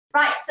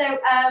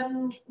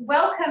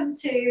Welcome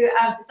to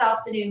this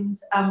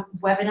afternoon's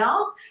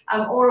webinar,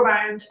 all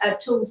around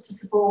tools to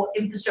support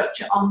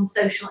infrastructure on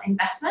social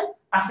investment.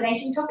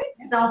 Fascinating topic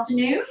this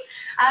afternoon.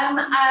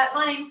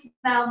 My name is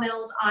Mel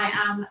Mills. I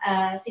am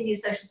a Senior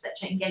Social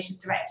Sector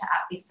Engagement Director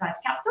at Big Society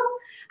Capital,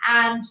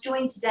 and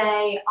joined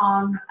today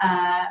on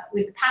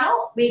with the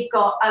panel, we've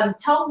got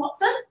Tom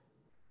Watson.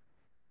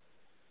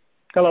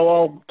 Hello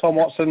all, Tom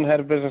Watson, Head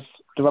of Business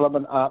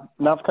Development at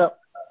Navka.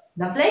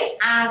 Lovely.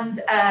 And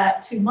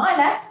to my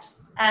left,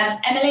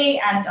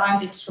 Emily, and I'm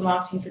Digital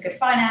Marketing for Good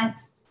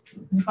Finance.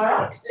 all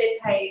right.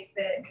 Liz Hayes,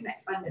 the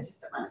Connect Fund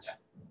Assistant Manager.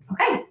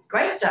 Okay,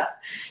 great stuff.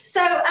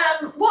 So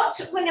what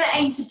we're going to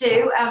aim to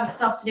do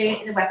this afternoon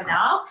in the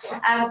webinar,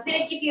 we're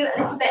going to give you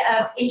a little bit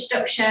of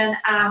introduction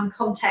and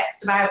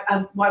context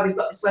about why we've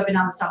got this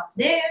webinar this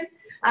afternoon.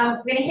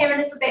 We're going to hear a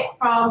little bit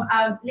from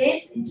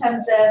Liz in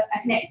terms of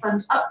a Connect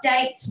Fund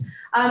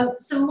update,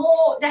 some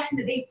more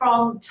definitely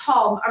from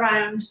Tom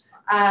around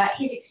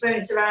his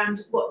experience around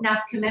what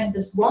NAVCA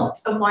members want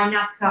and why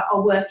NAVCA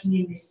are working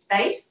in this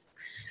space.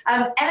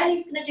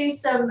 Emily's going to do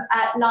some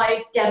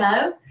live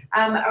demo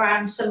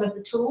around some of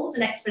the tools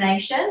and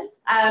explanation.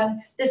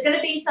 There's going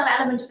to be some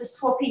element of the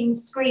swapping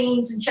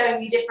screens and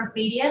showing you different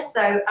media,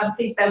 so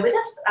please bear with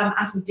us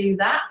as we do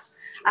that.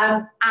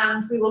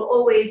 And we will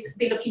always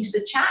be looking to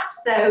the chat,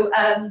 so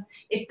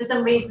if for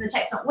some reason the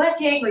tech's not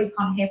working or you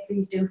can't hear,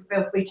 please do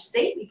feel free to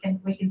see.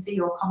 We can see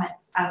your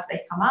comments as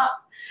they come up.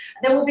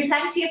 There will be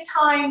plenty of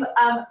time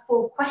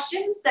for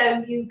questions,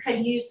 so you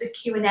can use the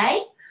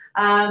Q&A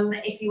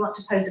if you want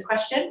to pose a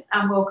question,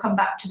 and we'll come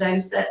back to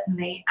those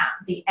certainly at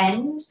the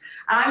end.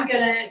 I'm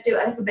going to do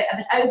a little bit of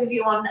an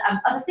overview on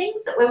other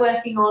things that we're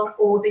working on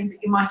or things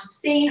that you might have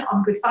seen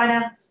on Good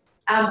Finance,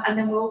 and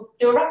then we'll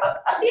do a wrap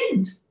up at the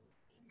end.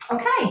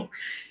 Okay,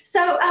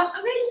 so I'm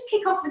going to just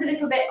kick off with a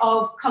little bit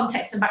of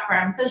context and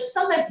background. For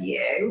some of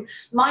you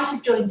might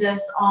have joined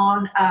us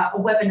on a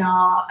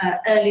webinar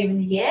earlier in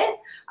the year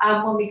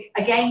when we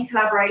again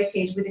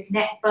collaborated with the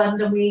Connect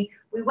Fund, and we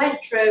went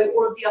through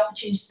all of the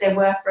opportunities there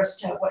were for us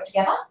to work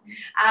together,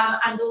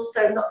 and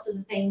also lots of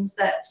the things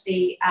that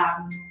the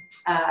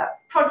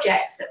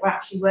projects that we're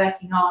actually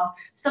working on,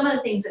 some of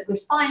the things that Good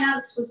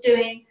Finance was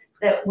doing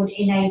that would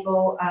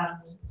enable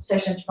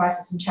social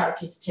enterprises and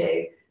charities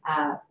to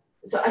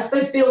so I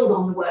suppose build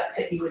on the work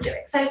that you were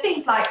doing. So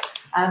things like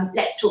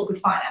Let's Talk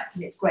Good Finance,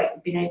 and it's great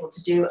we've been able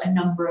to do a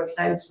number of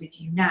those with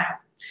you now.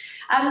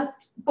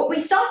 But we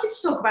started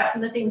to talk about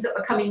some of the things that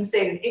were coming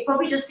soon. It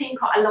probably just seemed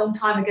quite a long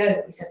time ago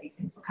that we said these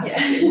things were coming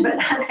soon, but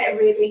they're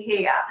really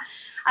here.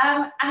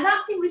 And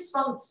that's in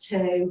response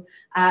to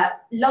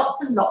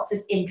lots and lots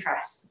of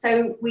interest.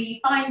 So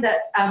we find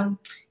that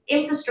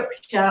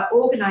infrastructure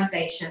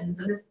organisations,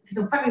 and there's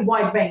a very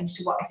wide range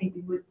to what I think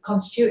we would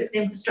constitute as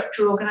an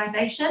infrastructure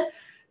organisation,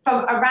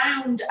 from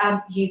around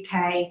the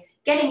UK,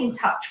 getting in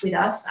touch with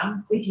us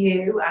and with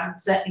you, and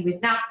certainly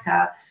with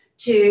NAVCA,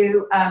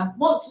 to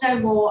want to know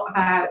more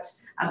about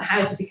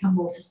how to become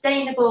more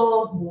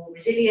sustainable, more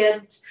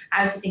resilient,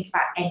 how to think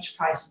about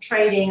enterprise and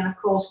trading. And of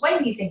course,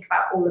 when you think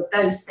about all of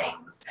those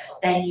things,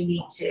 then you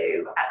need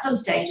to, at some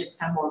stage,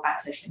 understand more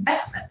about social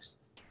investment.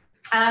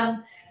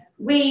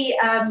 We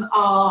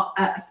are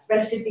a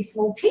relatively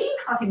small team.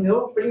 I think we're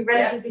all really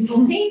relatively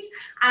small teams,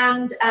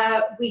 and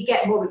we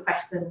get more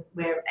requests than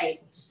we're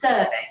able to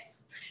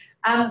service.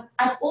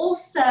 I've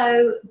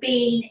also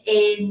been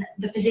in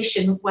the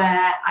position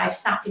where I've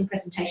sat in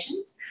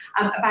presentations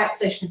about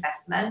social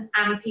investment,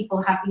 and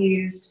people have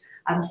used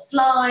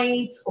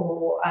slides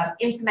or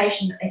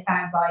information that they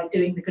found by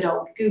doing the good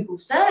old Google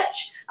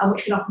search,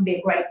 which can often be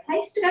a great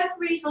place to go for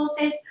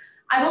resources.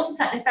 I've also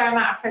sat in a fair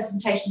amount of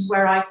presentations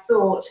where I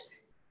thought,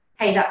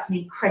 hey, that's an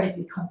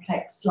incredibly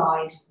complex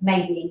slide,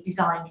 maybe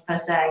designed for,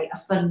 say, a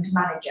fund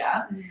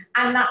manager.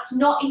 And that's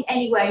not in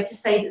any way to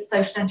say that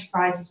social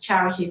enterprises,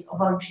 charities, or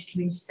voluntary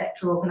community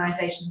sector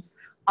organisations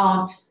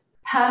aren't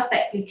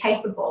perfectly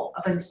capable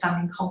of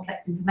understanding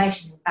complex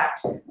information. In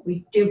fact,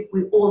 we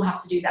all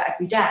have to do that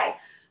every day.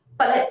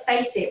 But let's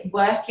face it,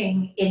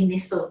 working in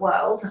this sort of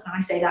world, and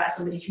I say that as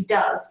somebody who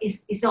does,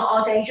 is not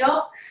our day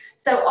job.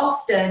 So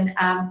often,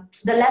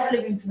 the level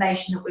of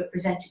information that we're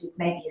presented with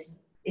maybe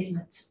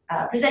isn't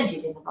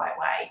presented in the right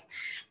way.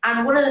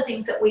 And one of the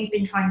things that we've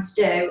been trying to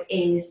do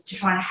is to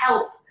try and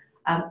help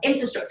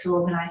infrastructure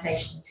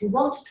organisations who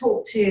want to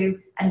talk to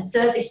and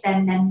service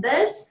their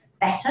members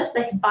better, so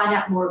they can find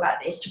out more about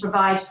this, to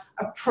provide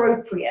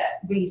appropriate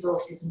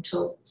resources and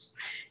tools.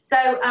 So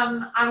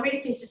I'm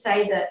really pleased to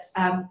say that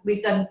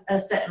we've done a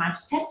certain amount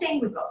of testing.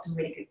 We've got some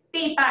really good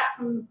feedback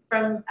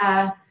from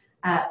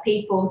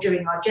people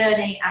during our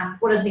journey, and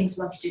one of the things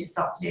we want to do this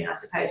afternoon, I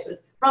suppose, was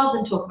rather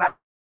than talk about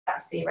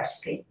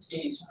theoretically,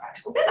 to do some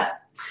practical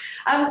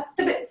demo.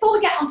 So before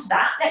we get onto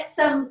that, let's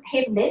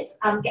hear from Liz,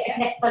 get a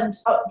Connect Fund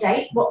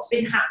update, what's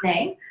been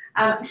happening,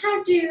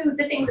 how do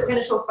the things that we're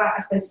going to talk about,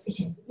 I suppose, fit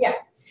in? Yeah.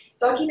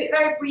 So I'll keep it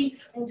very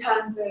brief in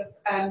terms of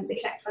the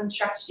Connect Fund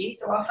strategy.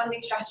 So our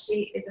funding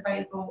strategy is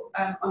available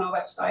on our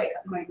website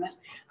at the moment,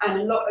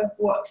 and a lot of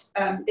what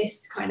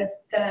this kind of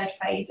third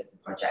phase of the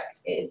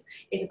project is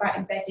about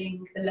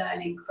embedding the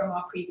learning from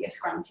our previous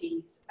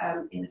grantees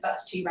in the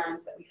first 2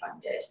 rounds that we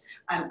funded,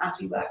 as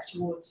we work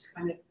towards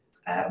kind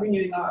of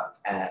renewing our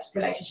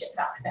relationship with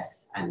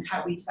Access and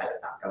how we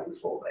develop that going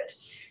forward.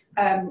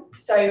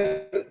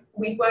 So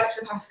we've worked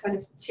for the past kind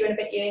of 2 and a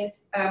bit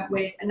years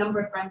with a number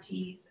of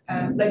grantees,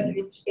 local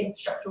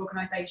infrastructure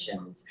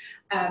organisations,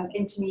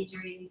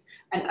 intermediaries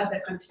and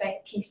other kind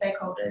of key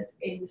stakeholders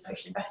in the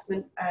social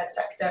investment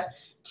sector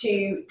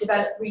to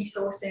develop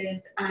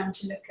resources and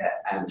to look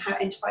at how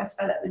enterprise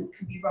development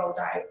can be rolled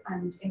out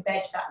and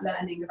embed that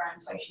learning around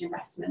social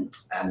investment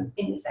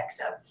in the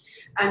sector.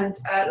 And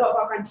a lot of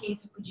our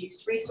grantees have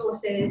produced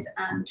resources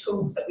and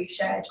tools that we've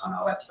shared on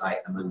our website,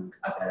 among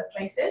other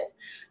places.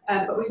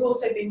 But we've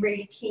also been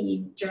really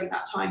keen during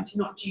that time to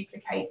not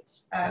duplicate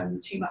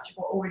too much of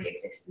what already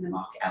exists in the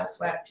market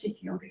elsewhere,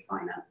 particularly on good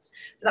finance.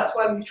 So that's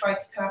why we've tried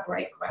to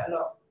collaborate quite a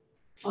lot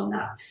on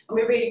that. And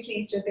we're really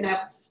pleased to have been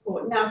able to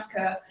support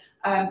NAVCA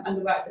and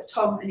the work that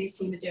Tom and his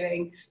team are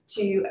doing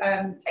to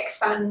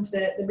expand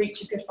the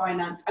reach of good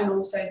finance and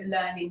also the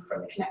learning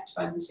from the Connect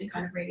Fund to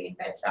kind of really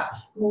embed that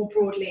more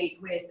broadly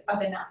with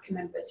other NAVCA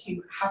members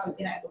who haven't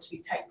been able to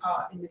take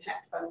part in the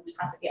Connect Fund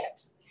as of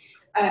yet.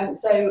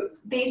 So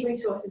these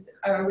resources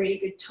are a really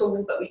good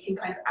tool that we can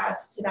kind of add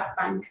to that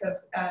bank of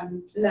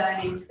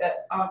learning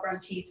that our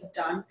grantees have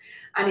done,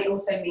 and it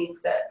also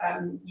means that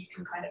you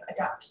can kind of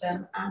adapt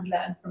them and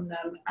learn from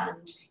them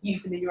and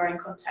use them in your own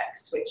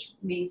context, which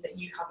means that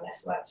you have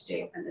less work to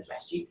do and there's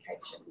less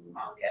duplication in the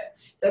market.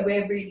 So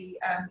we're really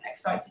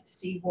excited to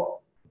see what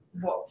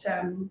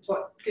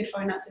Good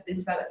Finance have been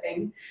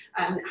developing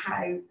and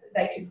how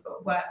they can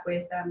work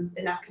with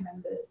the NAVCA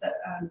members that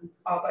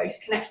are both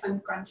Connect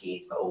Fund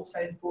grantees but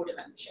also the broader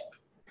membership.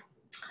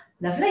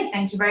 Lovely,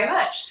 thank you very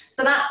much.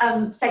 So that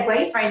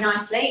segues very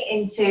nicely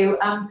into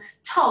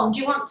Tom. Do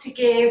you want to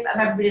give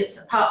everybody that's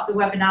a part of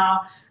the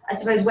webinar, I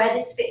suppose, where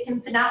this fits in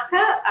for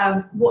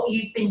NAVCA, what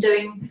you've been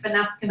doing for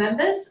NAVCA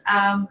members,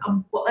 and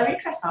what their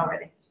interests are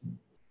really?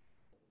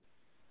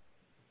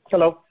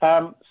 Hello.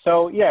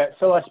 So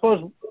I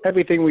suppose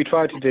everything we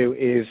try to do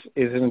is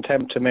an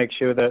attempt to make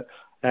sure that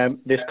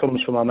this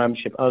comes from our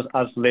membership.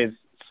 As Liz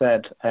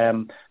said,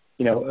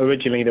 you know,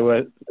 originally there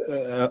were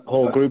a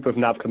whole group of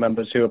NAVCA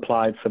members who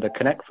applied for the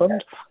Connect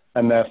Fund,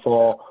 and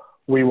therefore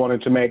we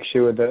wanted to make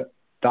sure that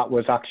that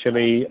was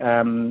actually,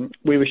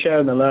 we were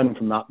sharing the learning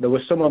from that. There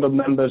were some other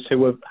members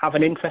who have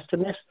an interest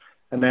in this,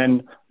 and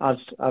then as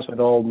with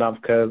all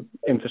NAVCA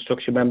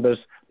infrastructure members,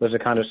 there's a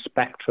kind of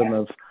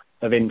spectrum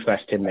of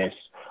interest in this.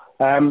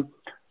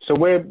 So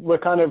we're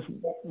kind of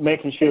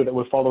making sure that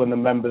we're following the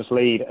members'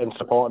 lead and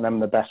supporting them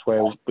the best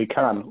way we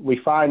can. We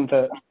find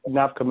that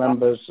NAVCA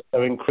members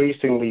are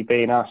increasingly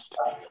being asked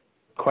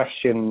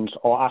questions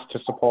or asked to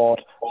support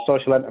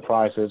social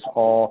enterprises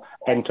or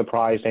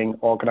enterprising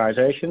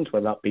organisations,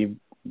 whether that be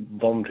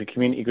voluntary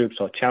community groups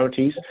or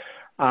charities.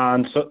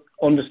 And so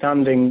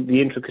understanding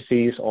the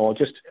intricacies or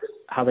just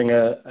having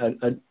a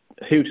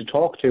who to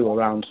talk to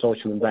around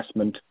social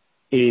investment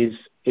is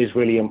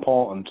really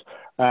important.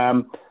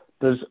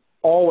 There's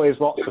always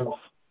lots of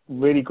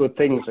really good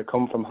things that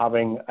come from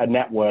having a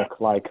network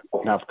like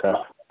NAVCA.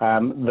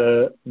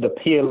 The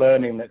peer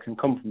learning that can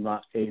come from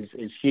that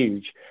is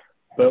huge,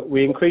 but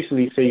we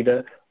increasingly see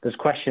that there's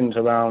questions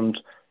around,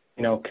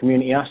 you know,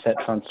 community asset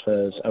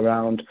transfers,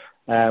 around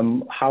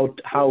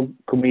how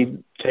can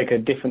we take a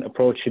different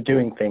approach to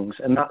doing things,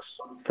 and that's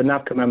for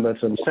NAVCA members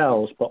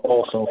themselves, but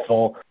also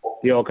for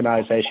the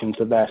organisations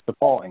that they're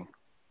supporting.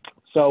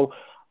 So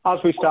as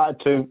we started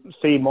to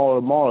see more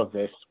and more of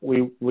this,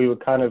 we were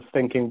kind of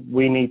thinking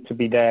we need to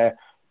be there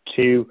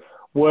to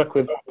work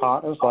with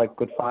partners like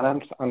Good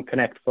Finance and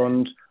Connect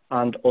Fund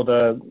and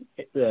other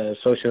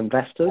social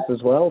investors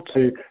as well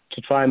to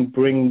try and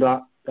bring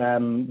that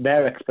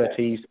their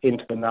expertise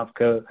into the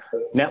NAVCA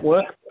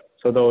network,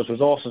 so those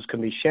resources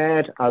can be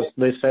shared, as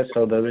Liz said,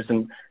 so there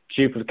isn't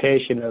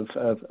duplication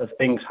of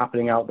things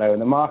happening out there in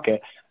the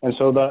market, and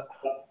so that,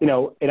 you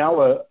know, in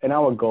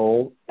our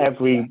goal,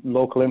 every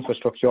local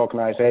infrastructure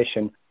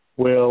organisation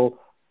will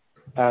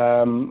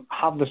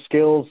have the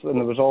skills and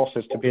the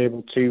resources to be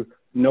able to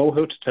know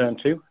who to turn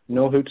to,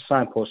 know who to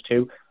signpost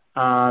to,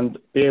 and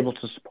be able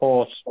to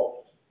support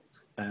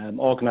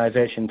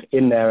organisations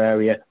in their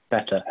area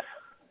better.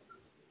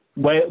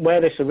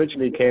 Where this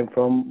originally came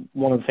from,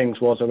 one of the things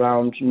was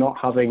around not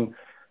having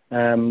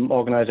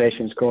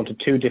organisations going to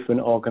two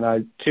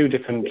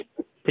different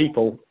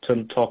people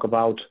to talk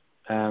about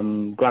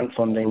grant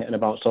funding and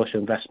about social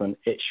investment.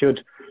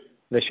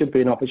 There should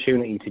be an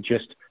opportunity to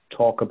just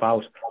talk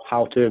about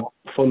how to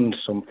fund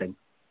something,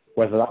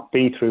 whether that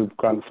be through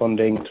grant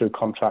funding, through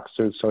contracts,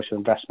 through social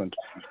investment.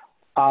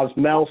 As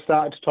Mel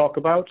started to talk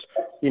about,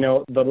 you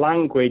know, the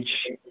language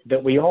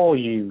that we all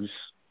use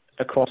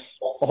across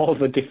all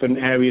the different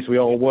areas we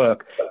all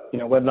work, you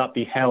know, whether that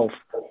be health,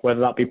 whether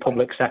that be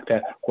public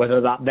sector,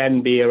 whether that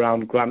then be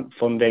around grant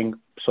funding,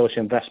 social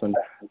investment,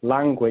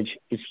 language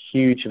is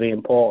hugely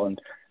important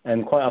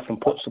and quite often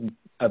puts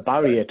a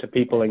barrier to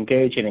people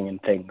engaging in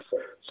things.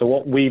 So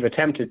what we've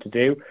attempted to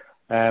do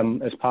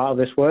as part of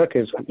this work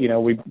is,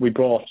 we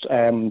brought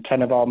 10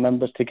 of our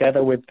members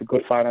together with the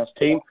Good Finance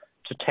team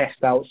to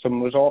test out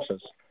some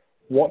resources.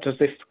 What does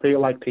this feel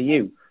like to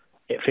you?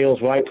 It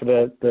feels right for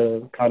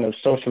the kind of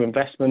social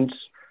investments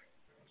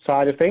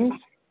side of things.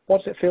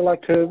 What does it feel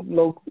like to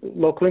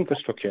local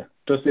infrastructure?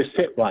 Does this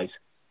fit right?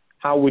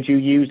 How would you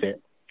use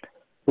it?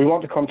 We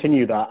want to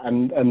continue that,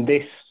 and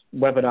this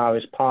webinar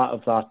is part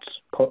of that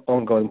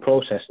ongoing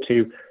process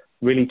to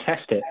really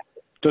test it.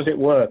 Does it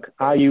work?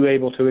 Are you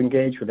able to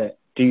engage with it?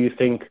 Do you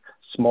think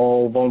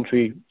small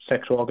voluntary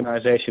sector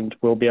organisations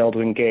will be able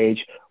to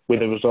engage with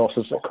the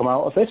resources that come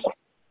out of this?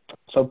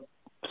 So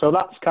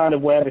that's kind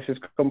of where this has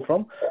come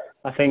from.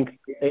 I think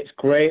it's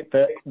great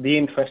that the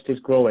interest is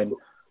growing.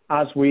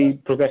 As we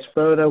progress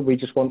further, we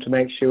just want to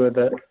make sure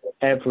that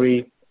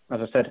every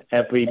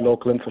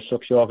local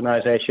infrastructure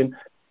organisation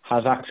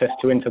has access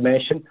to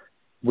information.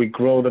 We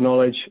grow the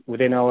knowledge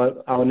within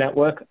our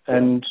network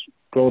and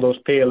grow those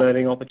peer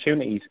learning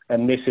opportunities.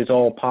 And this is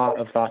all part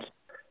of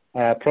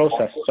that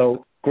process.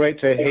 So great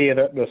to hear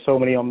that there's so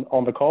many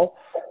on the call.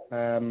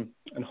 And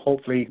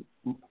hopefully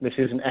this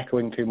isn't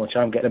echoing too much.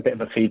 I'm getting a bit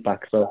of a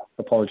feedback, so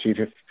apologies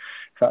if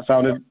that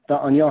sounded that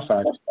on your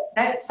side.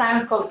 No,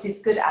 sound quality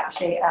is good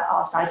actually at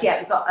our side. Yeah,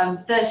 we've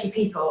got 30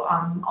 people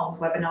on the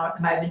webinar at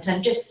the moment,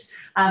 and just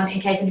in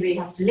case anybody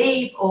has to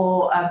leave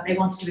or they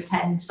wanted to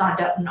attend,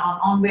 signed up and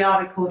on, we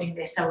are recording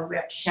this, so we'll be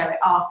able to share it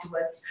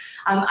afterwards.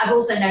 I've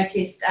also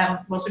noticed,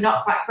 whilst we're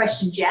not quite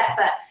questioned yet,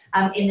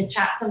 but in the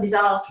chat somebody's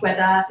asked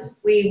whether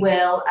we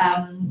will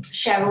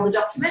share all the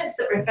documents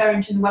that we're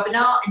referring to in the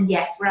webinar, and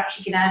yes, we're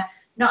actually going to,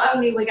 not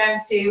only we're going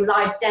to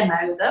live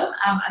demo them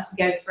as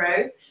we go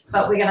through,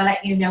 but we're going to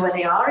let you know where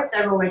they are if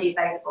they're already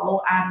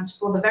available. And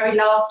for the very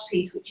last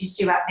piece, which is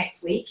due out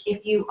next week,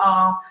 if you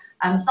are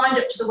signed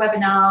up to the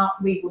webinar,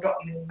 we will drop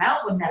you an email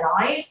when they're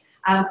live.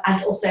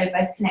 And also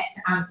both Connect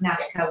and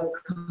Navica will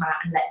come out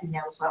and let you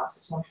know as well. So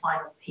it's one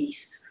final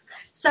piece.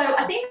 So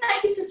I think that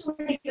gives us a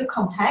really good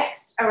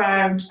context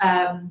around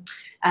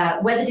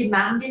where the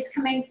demand is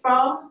coming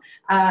from,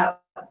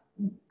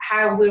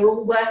 how we're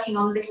all working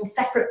on little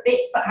separate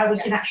bits, but how we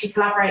can actually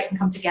collaborate and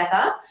come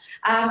together.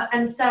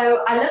 And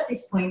so I love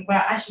this point where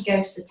I actually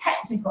go to the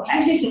technical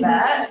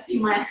experts,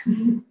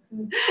 to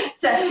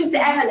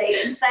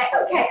Emily, and say,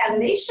 okay,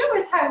 Emily, show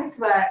us how this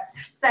works.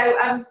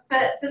 So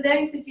for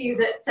those of you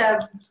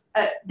that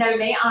know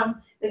me,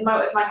 I'm with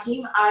my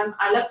team.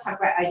 I love to have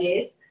great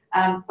ideas,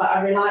 but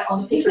I rely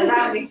on the people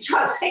around me to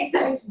try and make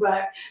those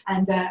work.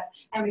 And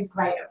Emily's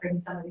great at bringing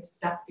some of this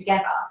stuff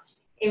together.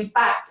 In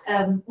fact,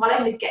 while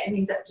Emily's getting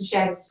these up to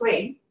share the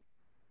screen,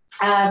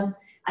 I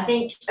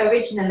think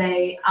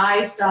originally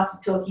I started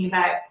talking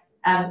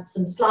about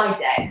some slide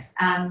decks,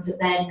 and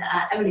then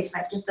Emily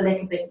spent just a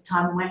little bit of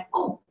time and went,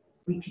 oh,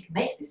 we could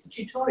make this a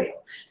tutorial.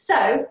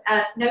 So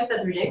no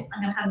further ado,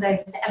 I'm going to hand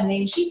over to Emily,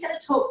 and she's going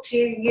to talk to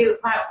you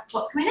about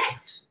what's coming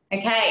next.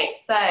 Okay,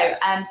 so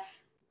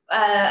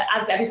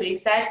as everybody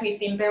said, we've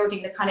been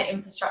building the kind of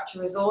infrastructure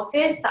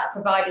resources that are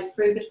provided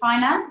through Good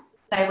Finance.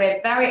 So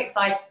we're very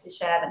excited to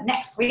share that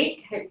next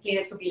week. Hopefully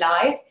this will be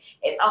live.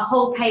 It's a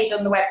whole page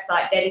on the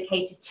website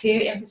dedicated to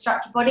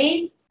infrastructure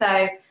bodies.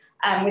 So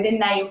within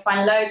there, you'll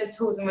find loads of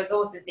tools and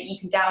resources that you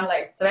can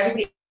download. So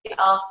everybody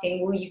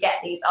asking, will you get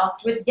these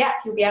afterwards? Yep,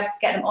 you'll be able to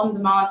get them on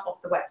demand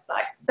off the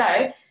website. So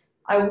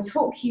I will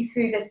talk you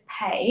through this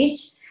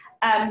page.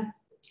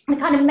 The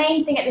kind of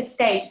main thing at this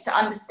stage is to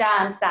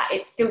understand that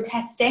it's still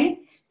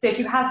testing. So if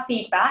you have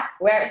feedback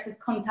where it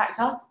says contact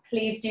us,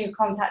 please do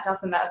contact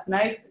us and let us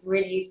know, because it's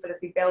really useful as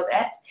we build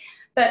it.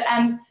 But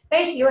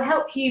basically, it will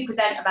help you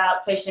present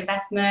about social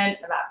investment,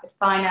 about Good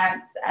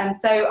Finance. And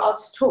so I'll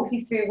just talk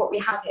you through what we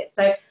have here.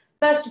 So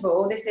first of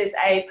all, this is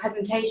a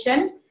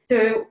presentation.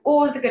 So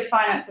all of the Good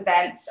Finance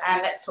events,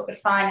 and Let's Talk Good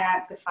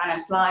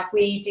Finance Live,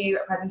 we do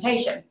a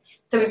presentation.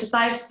 So we've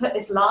decided to put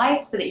this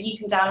live so that you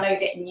can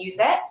download it and use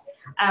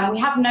it. We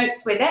have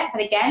notes with it,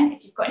 but again,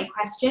 if you've got any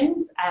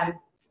questions,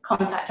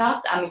 contact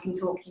us and we can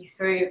talk you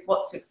through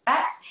what to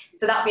expect.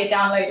 So that'll be a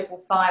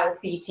downloadable file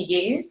for you to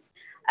use.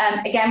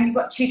 Again, we've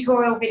got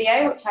tutorial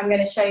video, which I'm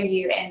going to show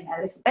you in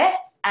a little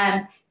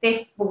bit.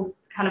 This will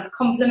kind of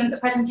complement the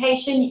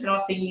presentation. You can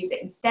also use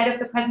it instead of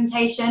the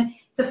presentation.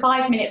 It's a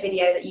 5-minute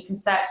video that you can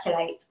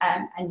circulate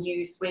and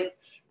use with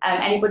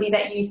anybody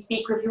that you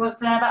speak with who wants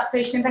to learn about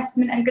social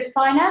investment and Good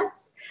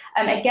Finance.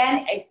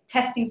 Again, a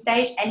testing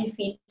stage, any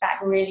feedback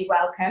really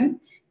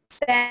welcome.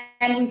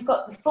 Then we've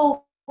got the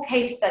full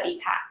case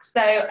study pack.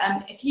 So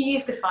if you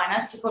use Good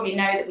Finance, you probably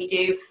know that we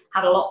do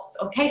have lots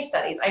of case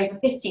studies, over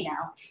 50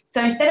 now.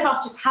 So instead of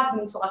us just having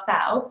them to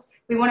ourselves,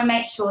 we want to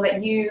make sure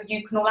that you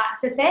can all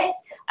access it.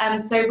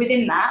 So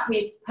within that,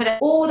 we've put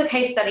all the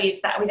case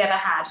studies that we've ever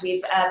had.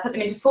 We've put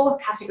them into 4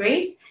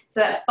 categories. So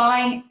that's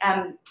buying,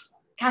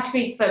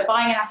 categories for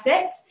buying an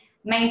asset,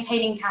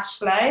 maintaining cash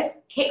flow,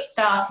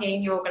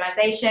 kickstarting your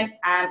organisation,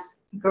 and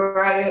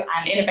grow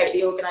and innovate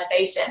the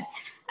organisation.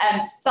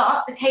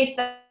 But the case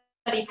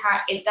study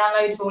pack is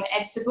downloadable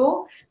and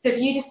editable. So if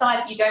you decide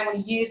that you don't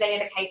want to use any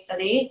of the case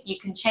studies, you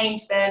can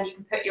change them, you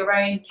can put your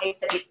own case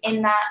studies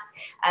in that.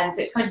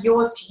 So it's kind of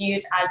yours to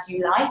use as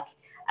you like.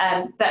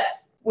 But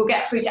we'll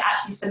get through to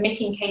actually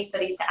submitting case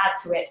studies to add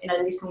to it in a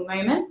little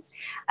moment.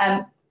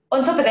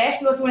 On top of this,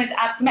 we also wanted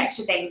to add some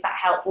extra things that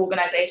help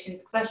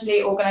organisations,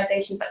 especially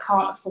organisations that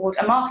can't afford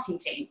a marketing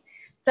team.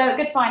 So at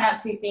Good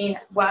Finance, we've been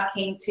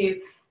working to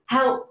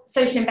help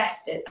social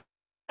investors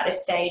at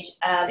this stage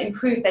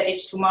improve their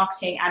digital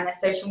marketing and their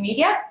social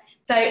media.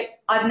 So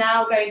I'm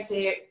now going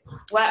to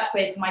work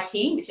with my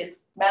team, which is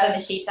Mel and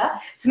Ashita,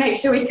 to make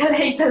sure we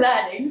collate the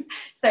learnings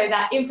so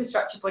that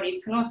infrastructure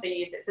bodies can also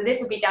use it. So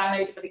this will be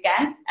downloadable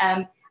again.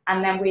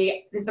 And then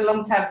there's a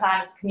long-term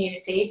plan as a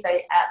community. So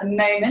at the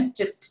moment,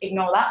 just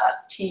ignore that,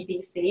 that's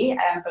TBC,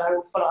 but I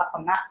will follow up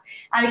on that.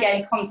 And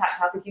again, contact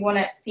us if you want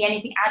to see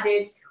anything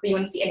added, or you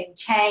want to see anything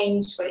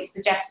changed, or any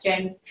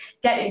suggestions,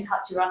 get in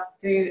touch with us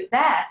through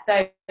there.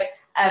 So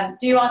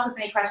do ask us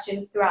any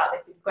questions throughout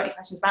this if you've got any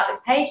questions about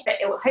this page, but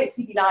it will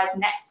hopefully be live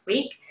next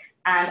week.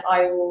 And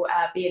I will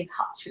be in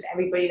touch with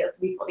everybody that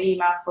we've got the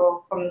email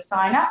from the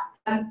sign up.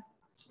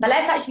 But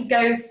let's actually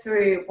go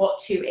through what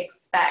to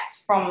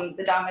expect from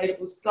the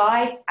downloadable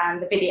slides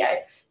and the video.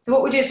 So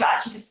what we'll do is we'll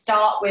actually just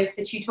start with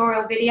the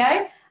tutorial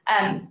video.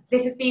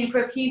 This has been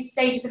for a few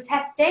stages of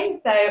testing,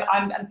 so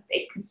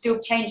it can still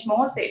change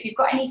more. So if you've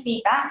got any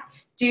feedback,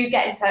 do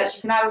get in touch.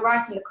 You can either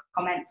write in the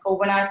comments, or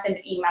when I send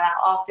an email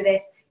out after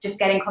this, just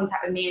get in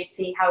contact with me and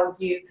see how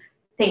you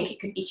think it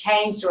could be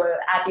changed or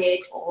added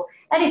or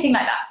anything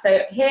like that.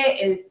 So here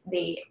is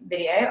the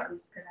video. I'm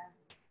just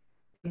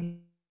gonna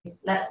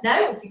let us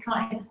know if you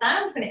can't hear the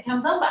sound when it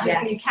comes on, but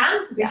hopefully you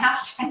can, because we have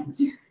checked.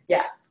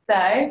 Yeah,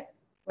 so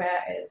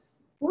where is,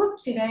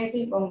 whoopsie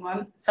daisy, wrong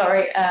one.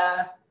 Sorry,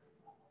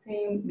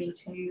 team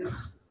meeting,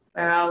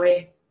 where are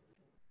we?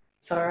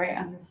 Sorry,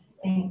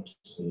 Thank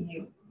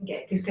you. Yeah,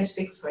 just go to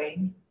big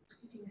screen.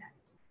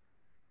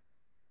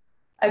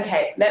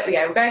 Okay, there we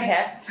go, we'll go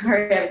here.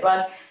 Sorry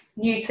everyone,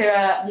 new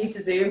to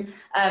Zoom.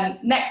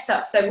 Next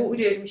up, so what we'll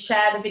do is we'll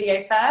share the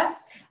video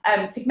first.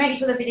 To make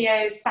sure the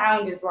video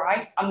sound is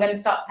right, I'm going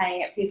to start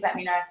playing it. Please let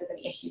me know if there's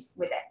any issues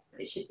with it,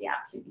 but it should be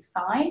absolutely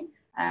fine.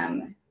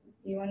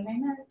 You want to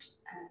name it?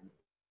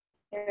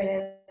 Here it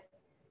is.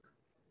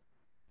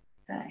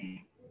 So,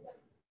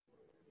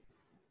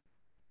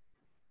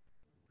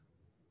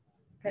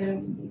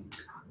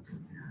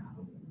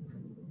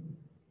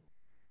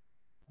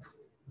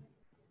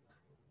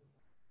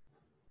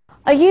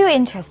 are you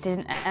interested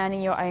in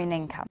earning your own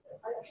income?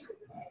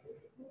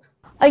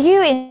 Are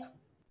you in?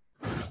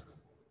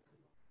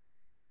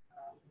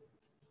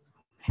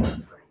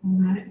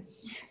 No.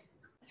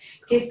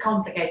 It is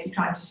complicated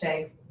trying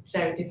to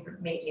show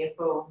different media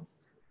forms.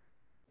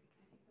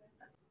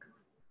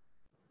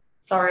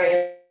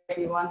 sorry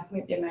everyone,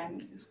 won't be a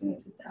moment, just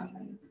going to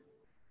download.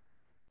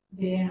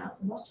 Yeah,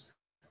 what?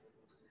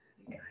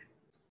 Okay.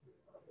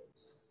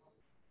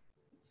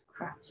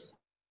 Crap.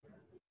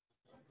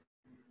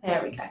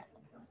 There we go.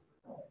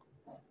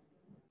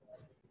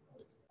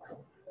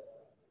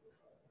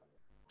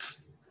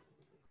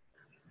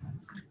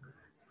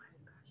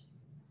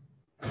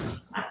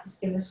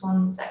 Just give us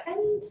 1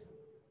 second.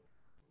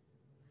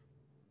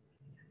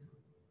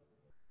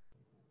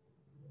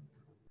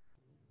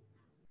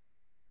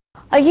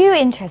 Are you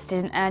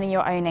interested in earning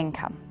your own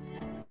income,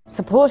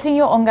 supporting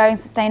your ongoing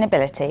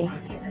sustainability,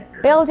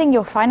 building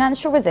your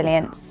financial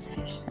resilience,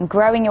 and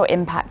growing your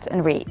impact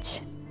and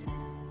reach?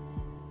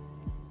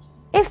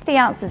 If the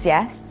answer is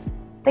yes,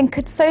 then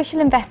could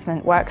social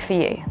investment work for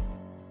you?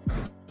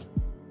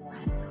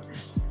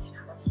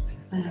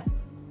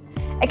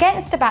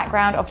 Against a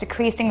background of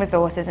decreasing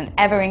resources and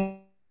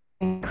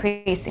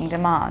ever-increasing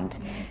demand,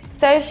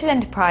 social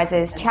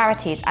enterprises,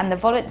 charities and the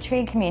voluntary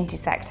and community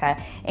sector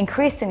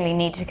increasingly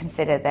need to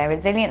consider their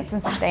resilience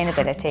and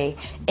sustainability,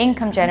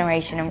 income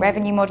generation and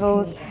revenue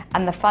models,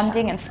 and the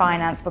funding and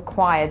finance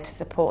required to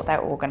support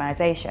their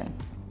organisation.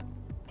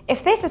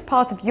 If this is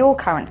part of your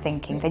current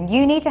thinking, then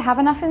you need to have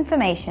enough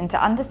information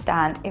to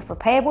understand if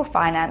repayable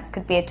finance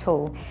could be a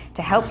tool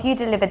to help you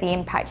deliver the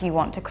impact you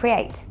want to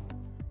create.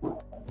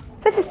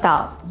 So to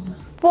start,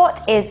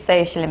 what is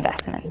social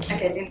investment?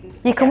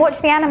 You can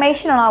watch the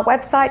animation on our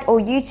website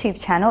or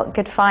YouTube channel,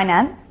 Good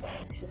Finance.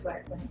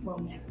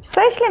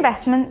 Social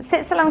investment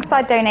sits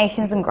alongside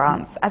donations and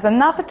grants as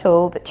another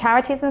tool that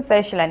charities and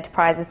social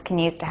enterprises can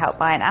use to help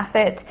buy an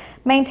asset,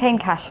 maintain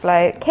cash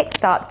flow,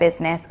 kickstart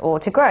business, or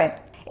to grow.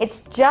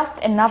 It's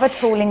just another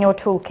tool in your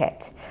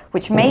toolkit,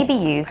 which may be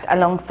used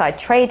alongside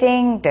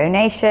trading,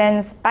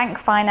 donations, bank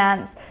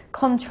finance,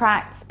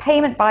 contracts,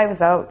 payment by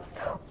results,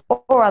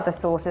 or other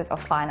sources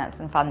of finance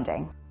and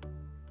funding.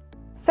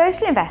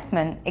 Social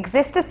investment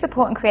exists to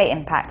support and create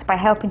impact by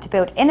helping to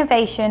build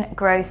innovation,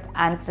 growth,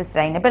 and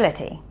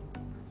sustainability.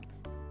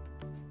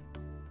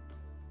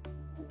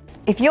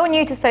 If you're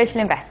new to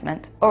social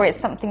investment, or it's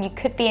something you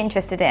could be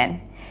interested in,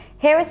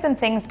 here are some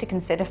things to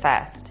consider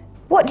first.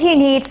 What do you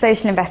need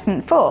social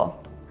investment for?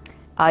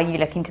 Are you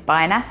looking to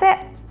buy an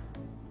asset,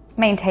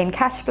 maintain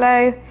cash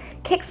flow,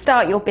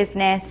 kickstart your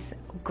business,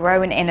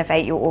 grow and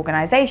innovate your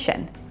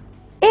organisation?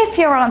 If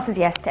your answer is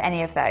yes to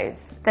any of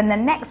those, then the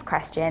next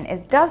question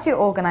is, does your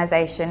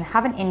organisation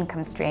have an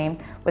income stream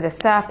with a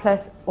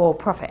surplus or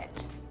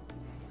profit?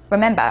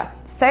 Remember,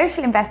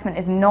 social investment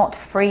is not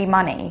free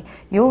money.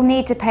 You'll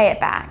need to pay it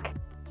back.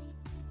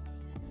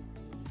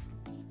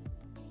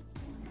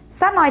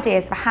 Some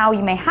ideas for how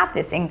you may have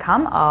this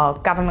income are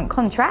government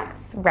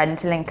contracts,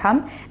 rental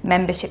income,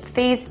 membership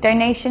fees,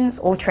 donations,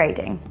 or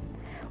trading.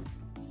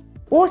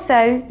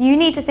 Also, you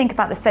need to think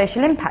about the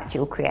social impact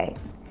you'll create.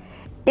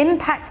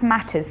 Impact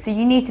matters, so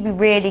you need to be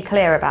really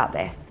clear about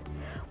this.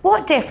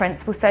 What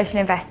difference will social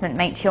investment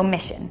make to your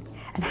mission,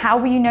 and how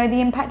will you know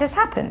the impact has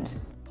happened?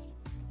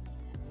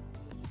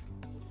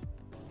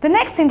 The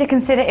next thing to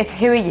consider is,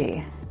 who are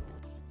you?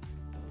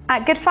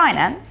 At Good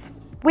Finance,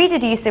 we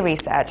did user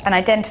research and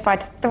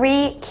identified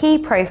 3 key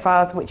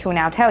profiles which we'll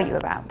now tell you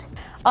about.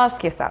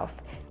 Ask yourself,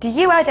 do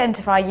you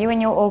identify you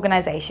and your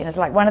organisation as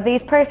like one of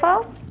these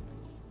profiles?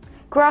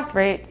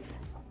 Grassroots,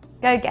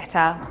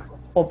 go-getter,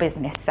 or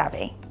business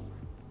savvy?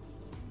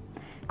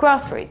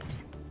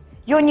 Grassroots.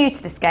 You're new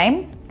to this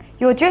game.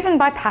 You're driven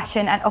by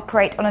passion and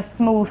operate on a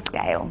small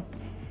scale.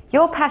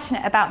 You're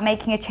passionate about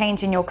making a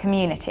change in your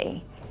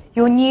community.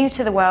 You're new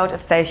to the world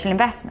of social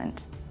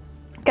investment.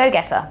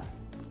 Go-getter.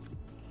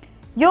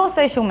 Your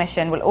social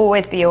mission will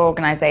always be your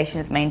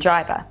organisation's main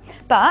driver,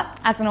 but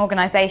as an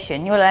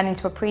organisation, you're learning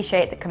to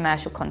appreciate the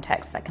commercial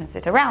context that can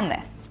sit around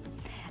this.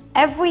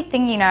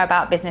 Everything you know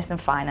about business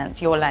and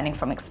finance, you're learning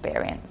from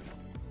experience.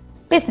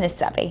 Business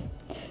savvy.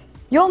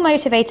 You're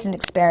motivated and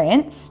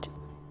experienced.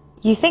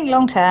 You think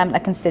long-term and are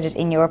considered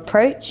in your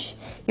approach.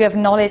 You have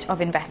knowledge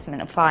of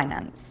investment and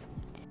finance.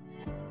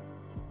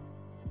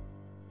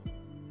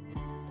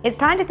 It's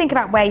time to think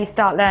about where you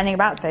start learning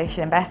about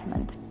social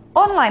investment.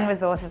 Online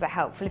resources are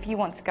helpful if you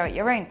want to go at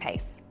your own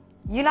pace.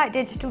 You like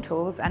digital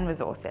tools and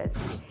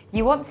resources.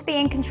 You want to be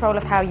in control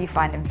of how you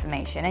find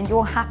information, and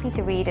you're happy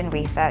to read and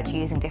research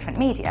using different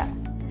media.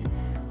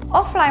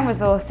 Offline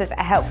resources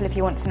are helpful if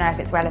you want to know if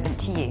it's relevant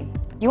to you.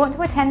 You want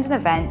to attend an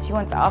event, you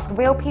want to ask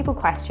real people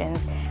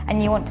questions,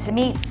 and you want to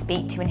meet,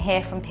 speak to, and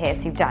hear from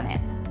peers who've done it.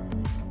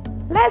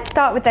 Let's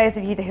start with those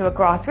of you who are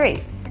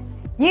grassroots.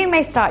 You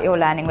may start your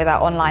learning with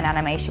our online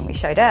animation we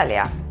showed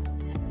earlier.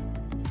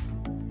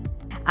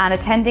 And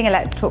attending a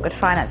Let's Talk Good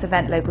Finance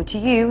event local to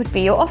you would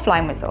be your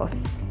offline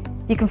resource.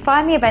 You can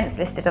find the events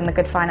listed on the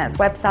Good Finance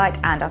website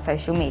and our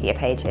social media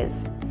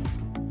pages.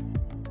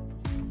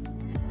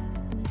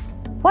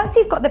 Once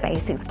you've got the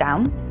basics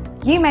down,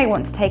 you may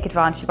want to take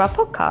advantage of our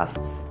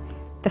podcasts,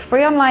 the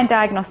free online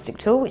diagnostic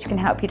tool which can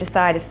help you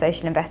decide if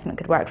social investment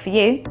could work for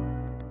you,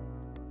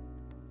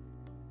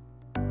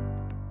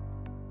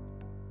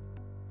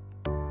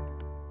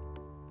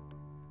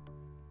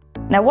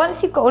 Now,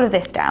 once you've got all of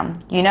this down,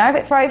 you know if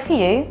it's right for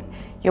you,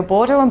 you're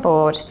bored or on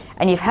board,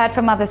 and you've heard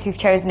from others who've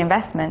chosen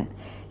investment,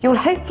 you'll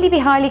hopefully be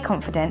highly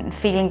confident and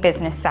feeling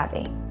business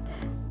savvy.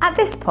 At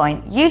this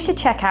point, you should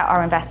check out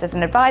our Investors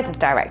and Advisors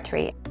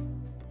directory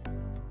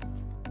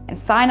and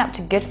sign up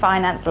to Good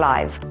Finance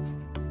Live.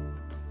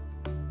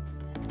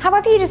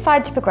 However you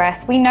decide to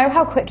progress, we know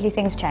how quickly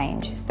things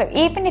change. So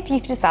even if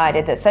you've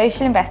decided that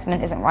social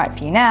investment isn't right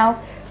for you now,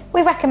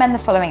 we recommend the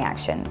following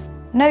actions.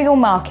 Know your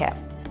market.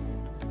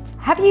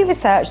 Have you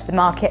researched the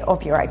market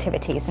of your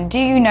activities, and do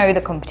you know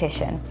the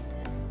competition?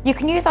 You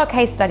can use our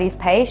case studies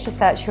page to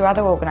search for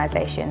other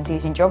organisations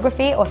using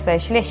geography or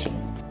social issue.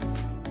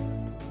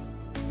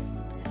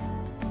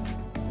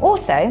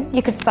 Also,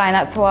 you could sign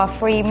up to our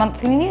free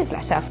monthly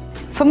newsletter.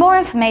 For more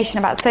information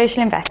about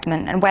social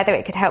investment and whether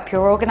it could help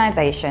your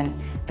organisation,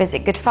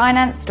 visit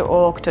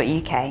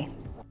goodfinance.org.uk.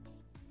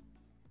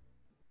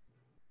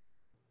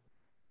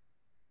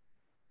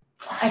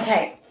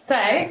 Okay, so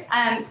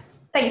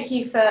thank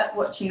you for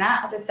watching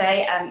that. As I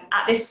say,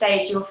 at this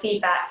stage, your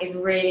feedback is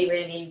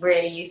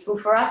really useful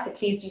for us, so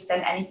please do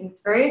send anything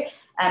through.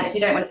 If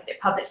you don't want to put it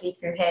publicly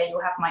through here,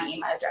 you'll have my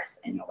email address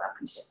and you're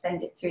welcome to just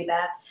send it through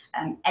there.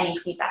 Any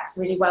feedback is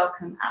really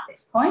welcome at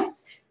this point.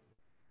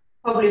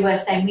 Probably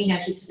worth saying we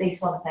noticed at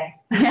least one thing.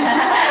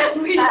 So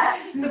we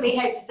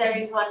noticed there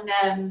is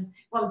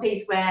one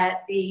piece where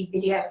the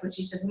video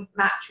footage doesn't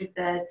match with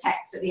the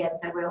text at the end,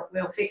 so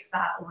we'll fix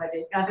that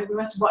already. I think we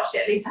must have watched it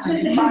at least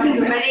 100 times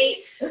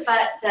already.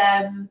 But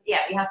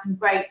yeah, we had some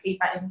great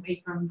feedback, didn't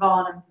we, from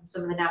Vaughan and from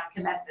some of the NAVCA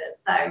members.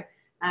 So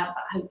but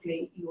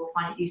hopefully you will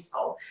find it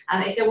useful.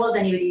 If there was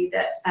anybody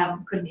that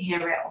couldn't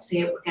hear it or see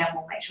it again,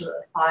 we'll make sure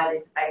that the file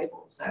is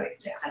available so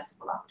it's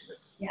accessible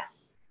afterwards. Yeah.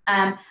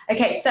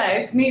 Okay,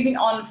 so moving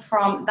on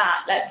from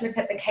that, let's look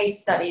at the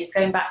case studies,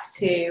 going back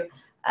to,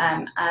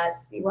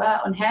 as we were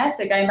on here,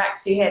 so going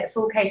back to here, the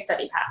full case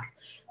study pack.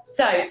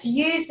 So to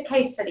use the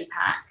case study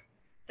pack,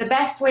 the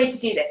best way to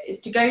do this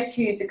is to go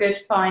to the Good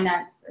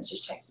Finance, let's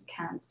just check you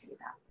can see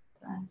that.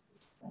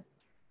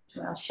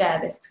 I'll share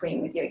this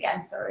screen with you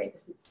again, sorry,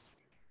 this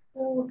is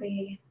all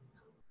the...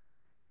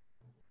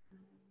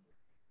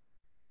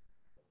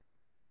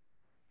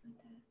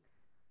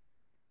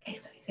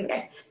 case studies, here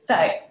we go. So,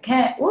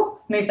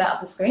 move that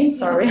up the screen,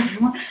 sorry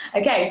everyone.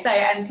 Okay, so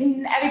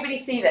can everybody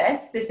see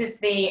this? This is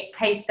the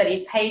case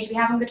studies page we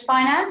have on Good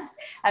Finance.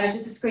 It's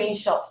just a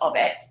screenshot of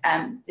it,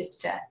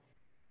 just to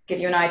give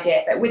you an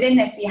idea. But within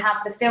this, you have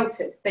the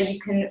filters. So you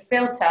can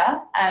filter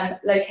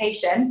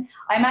location.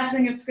 I imagine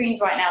on your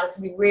screens right now, this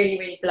will be really,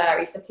 really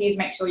blurry. So please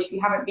make sure if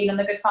you haven't been on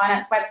the Good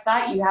Finance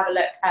website, you have a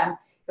look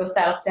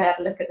yourself to have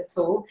a look at the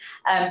tool.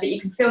 But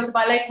you can filter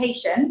by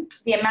location,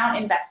 the amount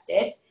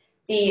invested,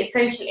 the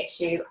social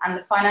issue, and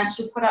the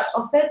financial product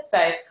offered.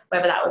 So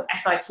whether that was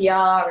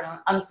SITR or an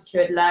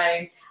unsecured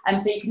loan.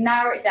 So you can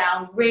narrow it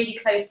down really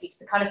closely to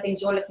the kind of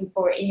things you're looking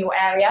for in your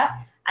area.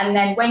 And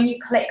then when you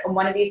click on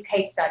one of these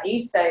case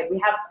studies, so we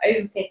have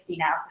over 50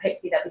 now, so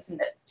hopefully there'll be some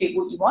that suit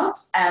what you want.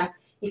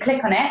 You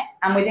click on it,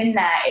 and within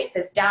there it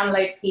says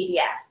download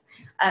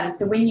PDF.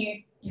 So when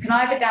you can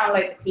either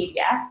download the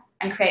PDF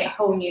and create a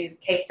whole new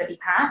case study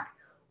pack,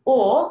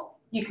 or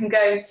you can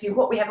go to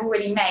what we have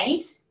already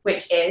made,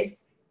 which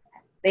is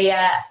the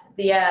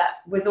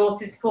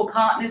Resources for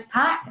Partners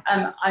pack.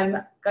 I'm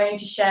going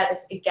to share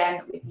this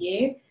again with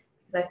you,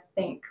 because I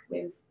think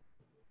with...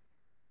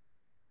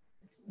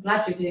 I'm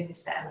glad you're doing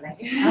this, Emily.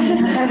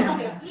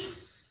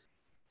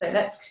 So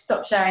let's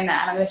stop sharing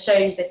that, and I'm going to show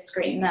you this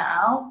screen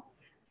now.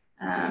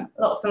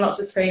 Lots and lots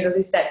of screens, as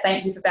we said.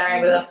 Thank you for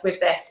bearing with us with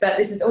this. But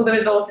this is all the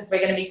resources we're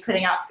going to be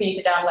putting up for you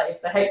to download.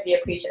 So hopefully you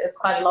appreciate there's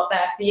quite a lot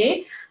there for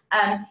you.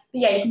 But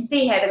yeah, you can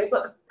see here that we've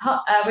got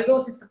the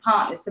resources for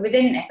partners. So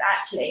within this,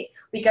 actually,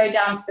 we go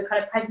down to the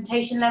kind of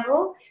presentation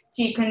level.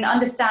 So you can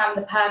understand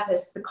the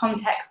purpose, the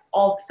context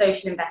of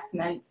social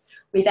investment.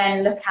 We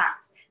then look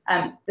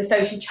at the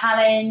social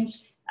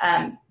challenge,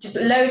 just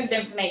loads of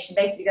information,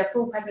 basically a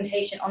full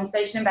presentation on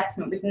social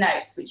investment with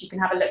notes, which you can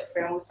have a look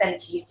through and we'll send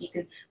to you so you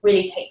can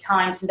really take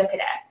time to look at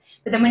it.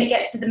 But then when it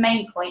gets to the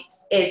main point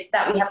is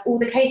that we have all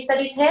the case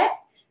studies here.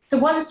 So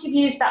once you've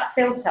used that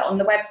filter on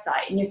the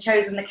website and you've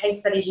chosen the case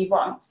studies you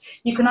want,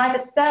 you can either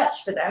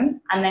search for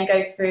them and then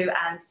go through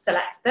and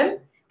select them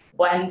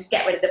and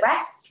get rid of the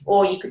rest,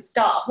 or you could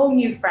start a whole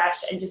new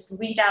fresh and just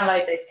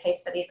re-download those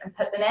case studies and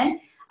put them in.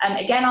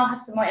 Again, I'll have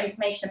some more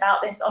information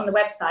about this on the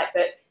website,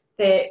 but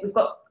we've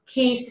got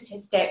key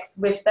statistics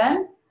with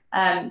them.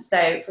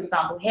 So for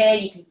example, here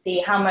you can see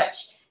how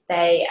much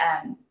they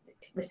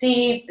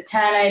received, the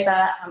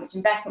turnover, how much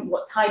investment,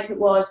 what type it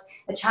was,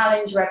 the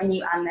challenge,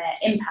 revenue, and their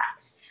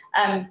impact.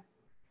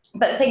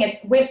 But the thing is,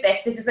 with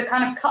this is a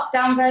kind of cut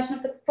down version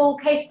of the full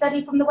case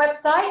study from the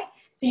website.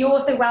 So you're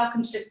also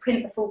welcome to just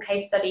print the full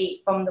case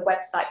study from the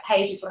website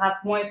page, which will have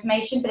more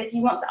information. But if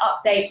you want to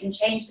update and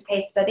change the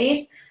case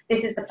studies,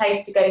 this is the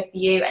place to go for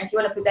you. And if you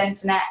want to present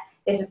on it,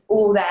 this is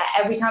all there.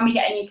 Every time we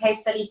get a new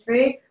case study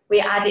through, we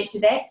add it to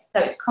this. So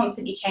it's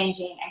constantly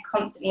changing and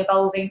constantly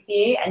evolving for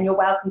you. And you're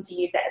welcome to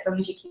use it as long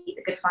as you keep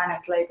the Good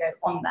Finance logo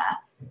on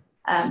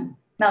there.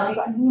 Mel, have you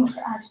got anything more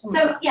to add?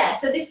 So yeah,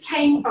 so this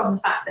came from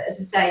the fact that, as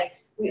I say,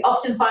 we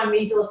often find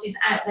resources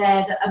out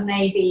there that are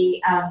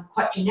maybe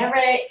quite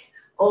generic,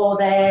 or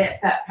they're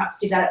perhaps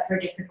developed for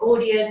a different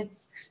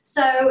audience.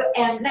 So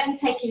let me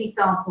take an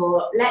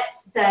example.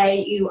 Let's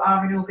say you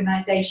are an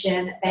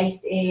organisation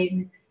based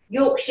in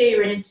Yorkshire,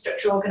 you're an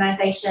infrastructure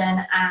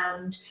organisation,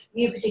 and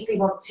you particularly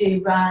want to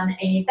run an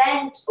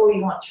event, or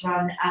you want to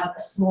run a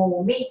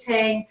small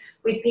meeting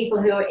with people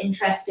who are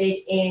interested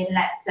in,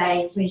 let's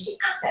say, community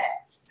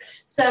assets.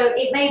 So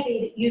it may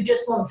be that you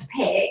just want to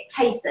pick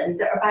case studies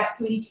that are about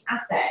community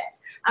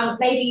assets.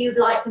 Maybe you'd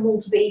like them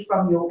all to be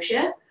from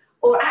Yorkshire,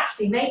 or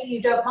actually maybe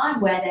you don't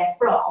mind where they're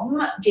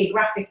from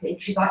geographically,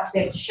 because you'd like to be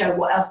able to show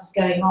what else is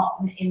going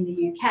on in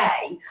the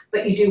UK,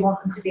 but you do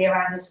want them to be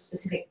around a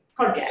specific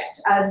project,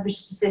 a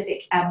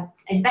specific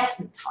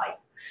investment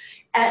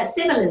type.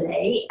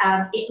 Similarly,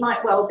 it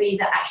might well be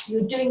that actually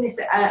you're doing this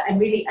at a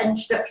really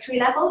introductory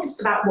level,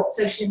 just about what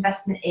social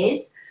investment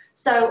is.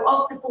 So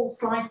of the full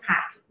slide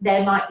pack,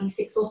 there might be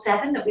 6 or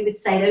 7 that we would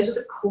say those are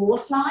the core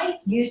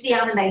slides. Use the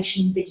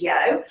animation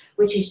video,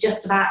 which is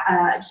just about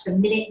just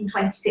 1 minute and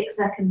 26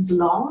 seconds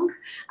long,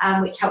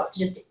 which helps to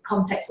just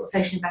context what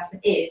social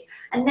investment is.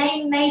 And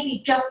then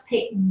maybe just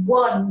pick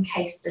one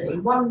case study,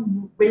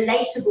 one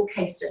relatable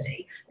case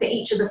study for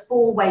each of the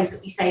 4 ways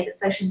that we say that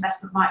social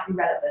investment might be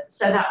relevant.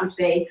 So that would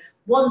be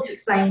 1 to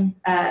explain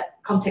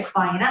context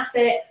buying an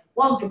asset,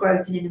 1 for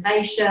growth and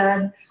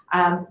innovation,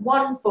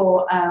 1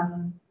 for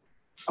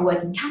a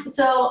working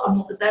capital, and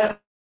what was there?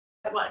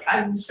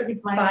 I'm struggling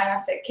for my buying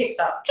asset,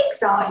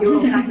 kickstart your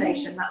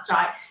organisation. That's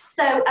right.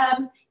 So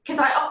because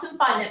I often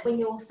find that when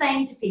you're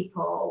saying to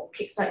people,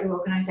 kickstart your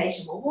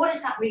organisation, well, what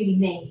does that really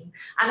mean?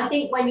 And I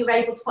think when you're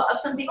able to put up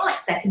something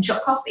like Second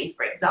Shot Coffee,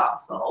 for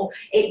example,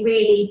 it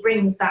really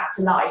brings that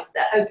to life,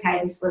 that, okay,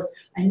 this was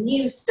a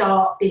new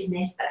start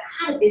business that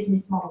had a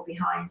business model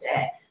behind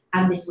it,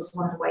 and this was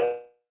one of the ways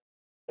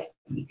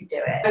you could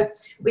do it. So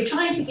we're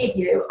trying to give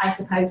you, I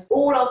suppose,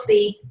 all of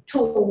the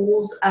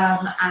tools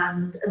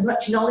and as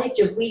much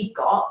knowledge as we've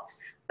got,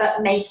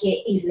 but make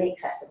it easily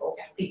accessible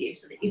for you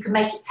so that you can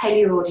make it tailor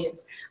your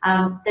audience.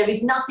 There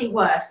is nothing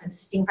worse than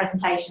sitting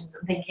presentations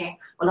and thinking,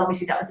 well,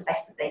 obviously that was the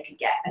best that they could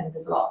get, and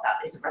there's a lot of that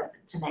isn't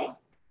relevant to me.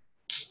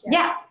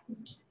 Yeah.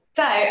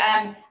 So,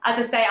 as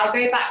I say, I'll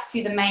go back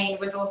to the main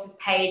resources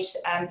page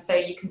so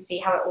you can see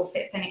how it all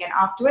fits in again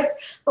afterwards.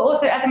 But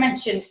also, as I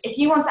mentioned, if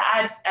you want to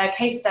add a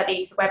case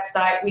study to the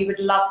website, we would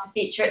love to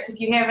feature it. So if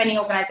you hear of any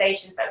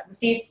organisations that have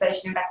received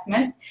social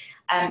investments,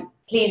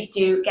 please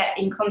do get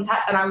in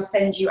contact and I will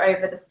send you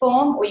over the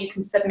form, or you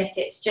can submit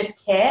it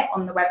just here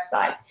on the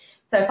website.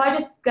 So if I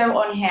just go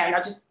on here and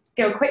I'll just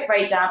go a quick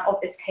breakdown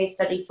of this case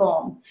study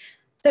form.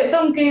 So it's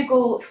on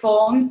Google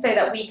Forms so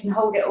that we can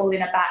hold it all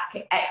in a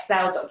back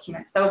Excel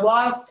document. So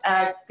whilst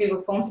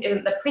Google Forms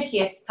isn't the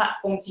prettiest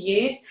platform to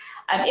use,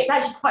 it's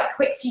actually quite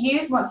quick to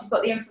use once you've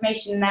got the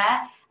information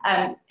there.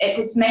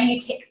 It's mainly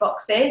tick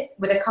boxes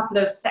with a couple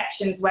of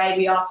sections where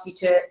we ask you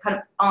to kind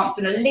of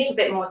answer in a little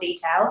bit more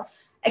detail.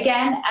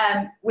 Again,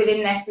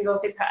 within this, we've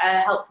also put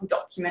a helpful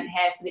document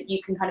here so that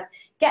you can kind of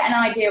get an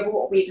idea of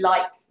what we'd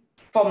like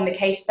from the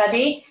case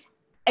study.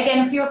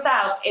 Again, for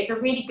yourselves, it's a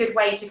really good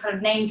way to kind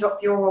of name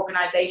drop your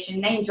organisation,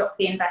 name drop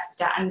the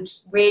investor, and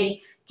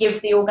really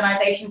give the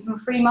organisation some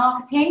free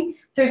marketing.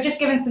 So we've just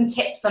given some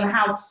tips on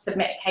how to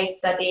submit a case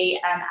study.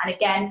 And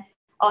again,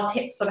 our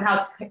tips on how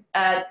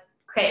to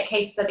create a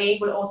case study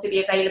will also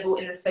be available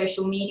in the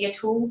social media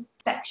tools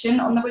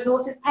section on the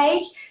resources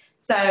page.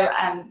 So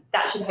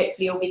that should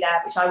hopefully all be there,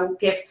 which I will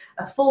give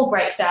a full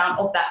breakdown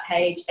of that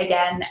page.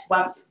 Again,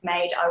 once it's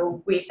made, I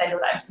will resend all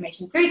that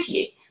information through to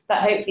you.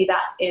 But hopefully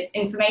that is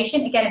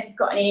information. Again, if you've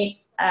got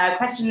any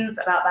questions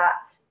about that,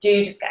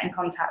 do just get in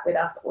contact with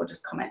us or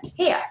just comment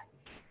here.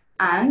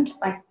 And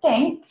I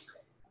think,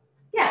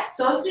 yeah,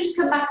 so I'm going to just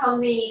come back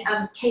on the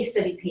case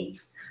study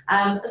piece,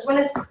 as well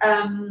as,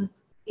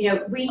 you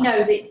know, we know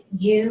that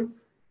you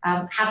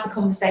have the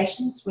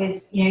conversations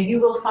with, you know, you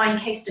will find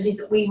case studies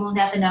that we will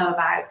never know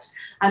about.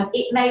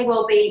 It may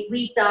well be,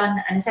 we've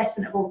done an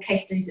assessment of all the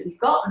case studies that we've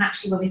got, and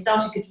actually when we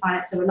started Good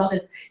Finance, there were a lot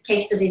of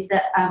case studies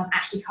that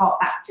actually hark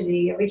back to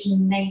the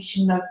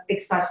origination of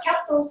Big Society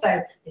Capital,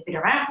 so they've been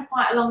around for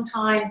quite a long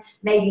time.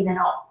 Maybe they're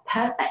not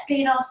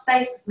perfectly in our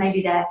space,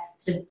 maybe they're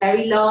sort of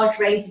very large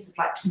raises of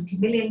like £20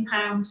 million,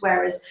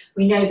 whereas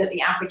we know that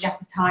the average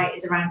appetite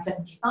is around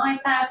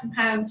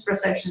 £75,000 for a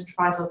social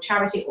enterprise or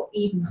charity, or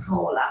even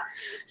smaller.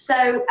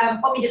 So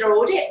when we did our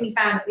audit, we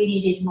found that we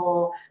needed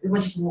more, we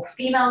wanted more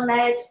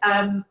female-led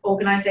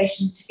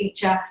organisations to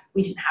feature.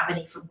 We didn't have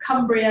any from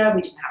Cumbria,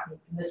 we didn't have any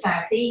from the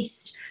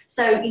Southeast.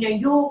 So, you know,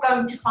 you're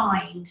going to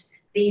find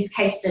these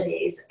case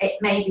studies. It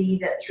may be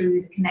that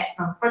through the Connect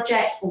Fund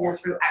project or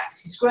through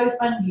Access's Growth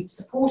Fund, you've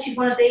supported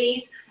one of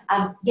these.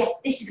 Yeah,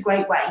 this is a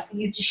great way for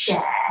you to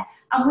share.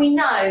 And we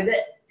know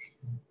that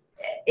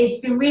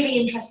it's been really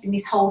interesting,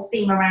 this whole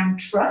theme around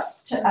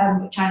trust,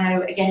 which I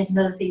know, again, is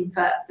another theme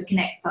for the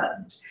Connect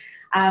Fund.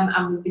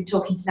 And we've been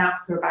talking to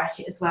NAFCA about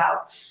it as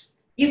well.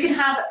 You can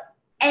have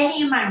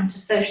any amount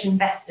of social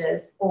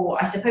investors,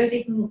 or I suppose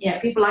even, you know,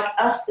 people like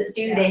us that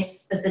do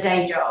this as the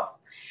day job.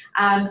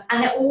 And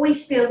it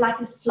always feels like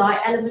a slight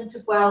element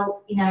of,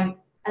 well, you know,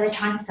 are they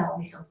trying to sell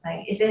me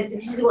something?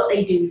 This is what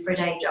they do for a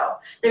day job.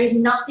 There is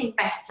nothing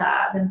better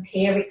than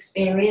peer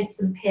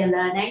experience and peer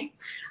learning.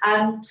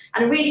 And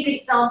a really good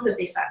example of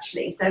this,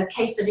 actually, so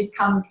case studies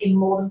come in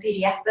more than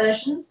PDF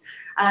versions.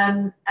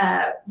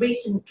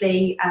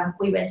 Recently,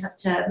 we went up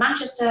to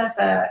Manchester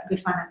for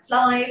Good Finance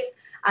Live,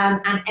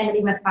 and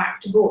Emily went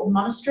back to Broughton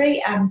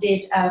Monastery and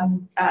did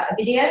a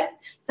video.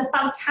 It's a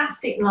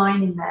fantastic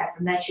line in there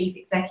from their chief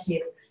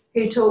executive,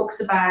 who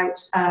talks about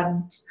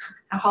how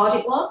hard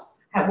it was,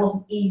 how it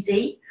wasn't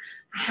easy,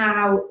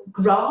 how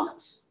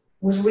grant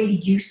was really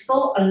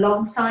useful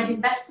alongside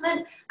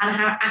investment, and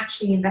how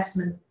actually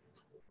investment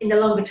in the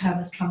longer term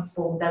has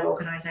transformed their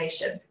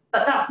organisation.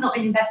 But that's not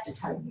an investor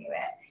telling you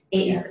it.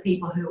 It is the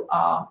people who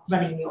are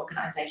running the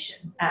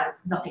organisation,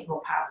 nothing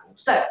more powerful.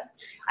 So,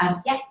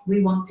 yeah,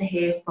 we want to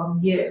hear from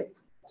you.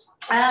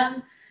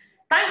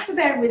 Thanks for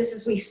bearing with us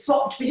as we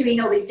swapped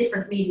between all these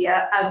different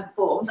media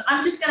forms.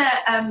 I'm just going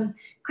to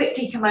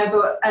quickly come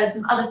over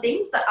some other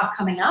things that are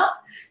coming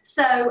up.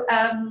 So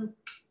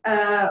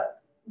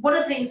one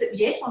of the things that we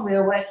did when we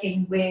were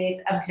working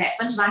with Connect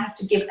Fund, and I have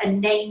to give a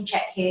name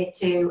check here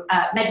to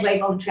Medway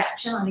Voluntary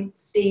Action. I think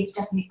Steve's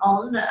definitely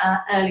on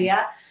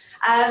earlier.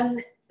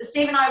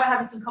 Steve and I were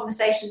having some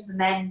conversations, and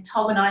then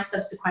Tom and I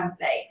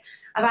subsequently,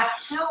 about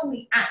how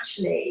we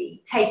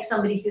actually take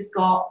somebody who's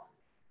got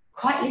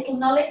quite little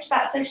knowledge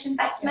about social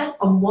investment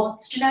and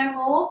wants to know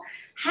more.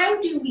 How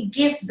do we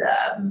give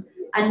them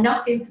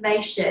enough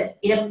information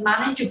in a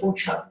manageable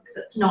chunk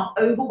that's not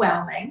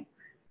overwhelming,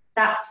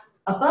 that's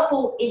above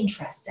all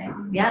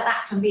interesting? Yeah,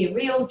 that can be a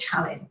real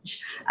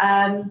challenge.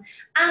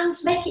 And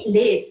make it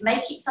live,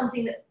 make it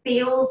something that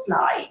feels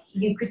like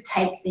you could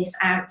take this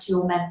out to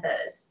your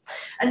members.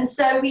 And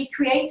so we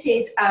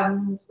created,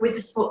 with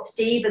the support of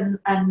Steve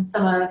and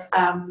some of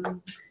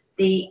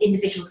the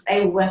individuals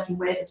they were working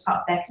with as part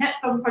of their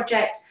Connect Fund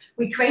project,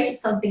 we created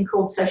something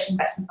called Social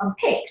Investment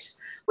Unpicked,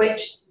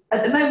 which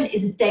at the moment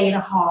is a day and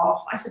a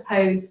half, I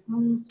suppose,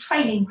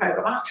 training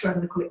program. I'm not sure I'm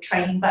going to call it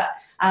training, but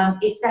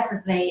It's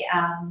definitely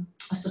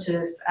a sort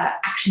of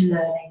action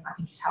learning, I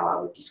think is how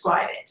I would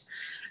describe it.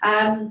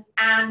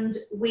 And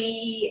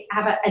we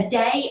have a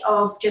day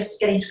of just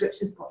getting to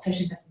grips with what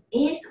social investment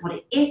is, what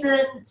it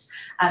isn't,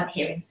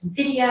 hearing some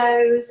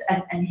videos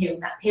and hearing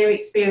that peer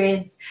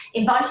experience,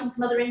 inviting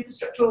some other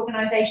infrastructure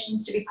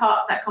organisations to be part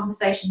of that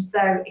conversation.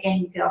 So again,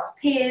 you could ask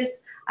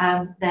peers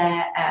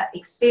their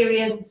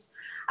experience.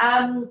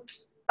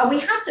 And we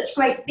had such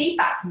great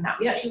feedback from that.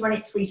 We actually run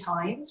it 3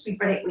 times. We've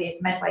run it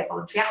with Medway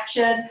Voluntary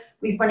Action,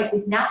 we've run it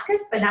with NAVCA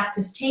for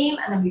NAVCA's team,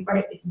 and then we've run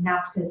it with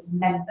NAVCA's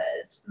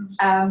members.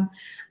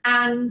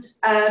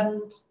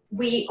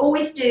 We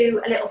always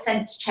do a little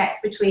sense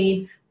check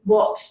between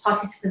what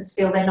participants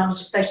feel their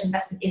knowledge of social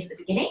investment is at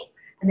the beginning,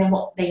 and then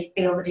what they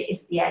feel that it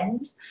is at the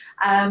end.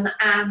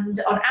 And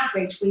on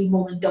average, we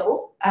more than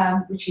double,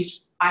 which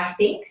is, I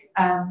think,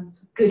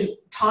 good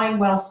time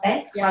well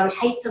spent, because I would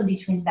hate somebody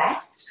to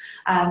invest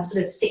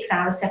sort of 6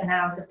 hours, 7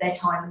 hours of their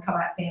time and come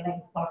out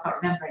feeling, well, I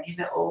can't remember any of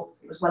it, or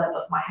it was well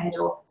above my head,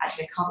 or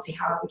actually I can't see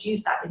how I would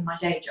use that in my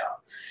day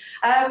job.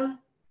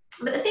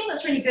 But the thing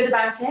that's really good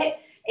about it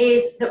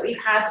is that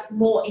we've had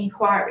more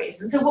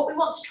inquiries. And so what we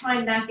want to try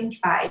and now think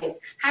about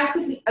is how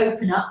could we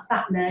open up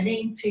that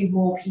learning to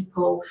more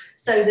people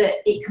so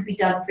that it could be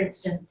done, for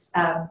instance,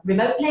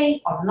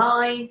 remotely,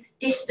 online,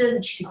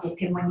 distance, you could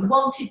dip in when you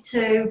wanted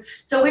to.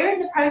 So we're in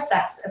the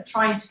process of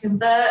trying to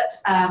convert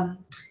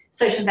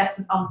social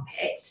investment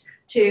Unpicked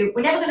to,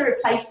 we're never going to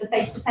replace the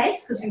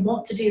face-to-face because we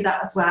want to do that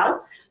as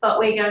well, but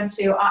we're going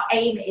to, our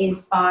aim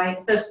is by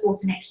the first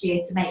quarter next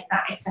year to make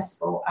that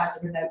accessible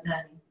as a remote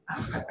learning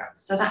program.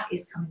 So that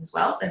is coming as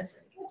well. So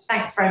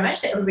thanks very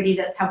much to everybody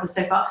that's helped us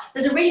so far.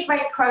 There's a really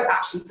great quote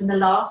actually from the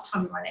last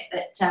time we ran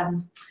it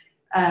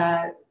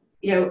that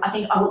you know, I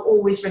think I will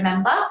always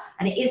remember,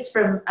 and it is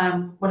from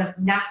one of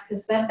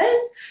NAVCA's members,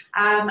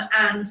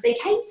 and they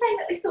came saying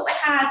that they thought they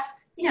had,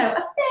 you know,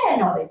 a fair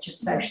knowledge of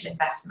social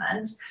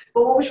investment,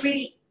 but what was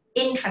really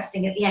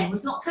interesting at the end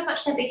was not so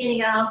much their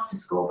beginning and after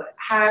school, but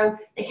how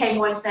they came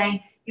away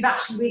saying, you've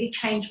actually really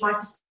changed my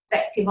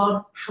perspective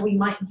on how we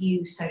might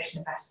use social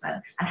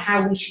investment and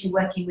how we should be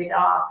working with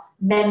our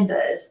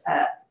members,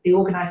 the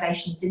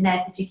organisations in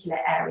their particular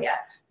area,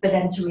 for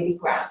them to really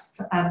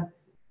grasp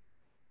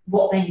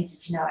what they needed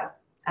to know,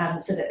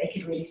 so that they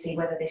could really see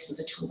whether this was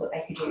a tool that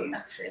they could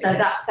use. So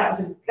that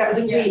was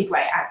a really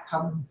great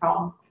outcome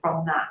from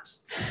that.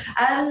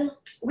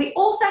 We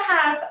also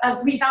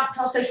have revamped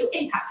our social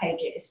impact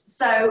pages.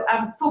 So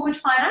for Good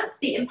Finance,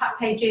 the impact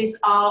pages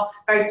are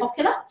very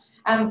popular.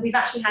 We've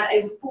actually had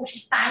over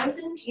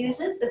 40,000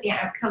 users of the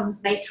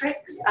outcomes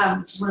matrix,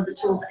 which is one of the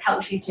tools that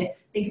helps you to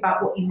think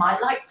about what you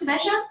might like to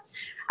measure.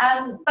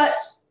 But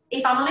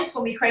if I'm honest,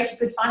 when we created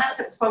Good Finance,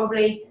 it was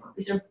probably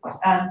the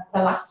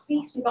last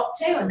piece we got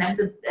to, and there's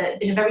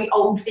been a very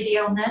old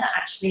video on there that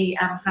actually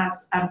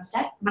has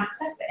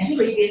access to any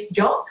previous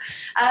job.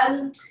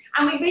 And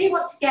we really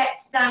want to get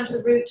down to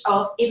the root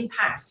of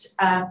impact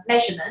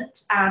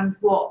measurement and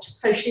what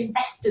social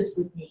investors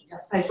would need, I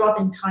suppose, rather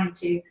than trying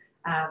to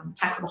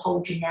tackle the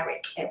whole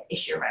generic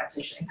issue around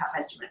social impact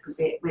measurement, because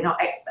we're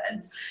not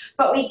experts.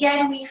 But we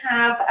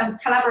have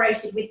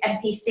collaborated with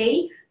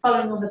MPC,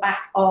 following on the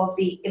back of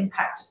the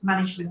impact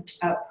management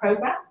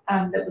programme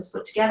that was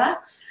put together.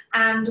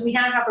 And we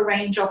now have a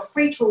range of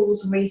free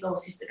tools and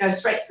resources that go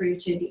straight through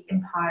to the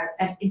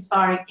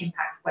Inspiring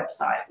Impact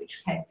website,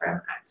 which came from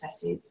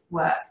Access's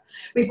work.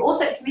 We've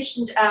also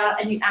commissioned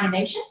a new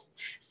animation.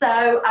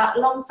 So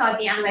alongside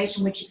the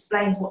animation which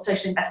explains what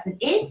social investment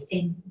is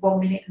in 1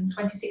 minute and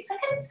 26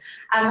 seconds,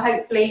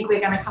 hopefully we're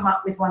going to come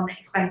up with one that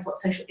explains what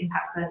social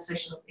impact for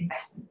social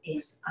investment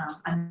is,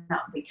 and that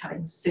will be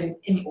coming soon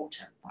in the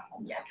autumn.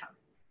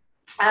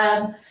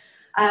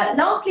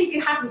 Lastly, if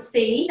you haven't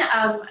seen,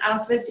 I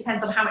suppose it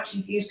depends on how much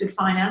you've used Good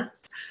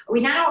Finance, we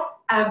now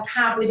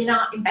have within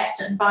our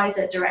Investor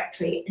Advisor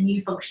directory a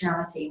new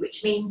functionality,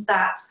 which means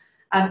that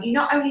you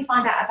not only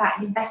find out about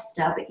an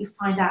investor, but you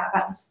find out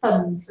about the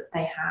funds that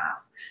they have.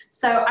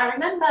 So I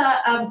remember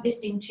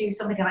listening to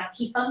somebody like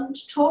Key Fund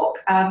talk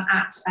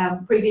at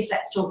previous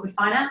Let's Talk Good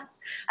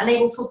Finance, and they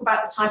will talk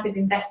about the type of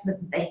investment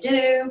that they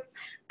do.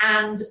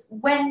 And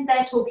when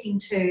they're talking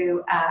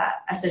to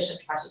a social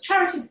enterprise or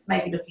charity that's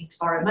maybe looking to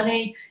borrow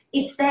money,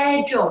 it's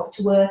their job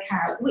to work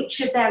out which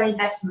of their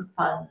investment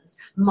funds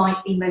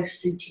might be most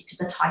suited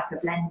to the type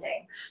of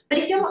lending. But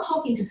if you're not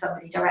talking to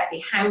somebody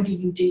directly, how do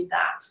you do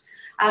that?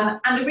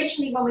 And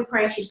originally, when we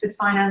created Good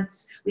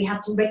Finance, we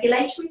had some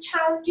regulatory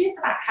challenges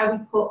about how we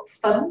put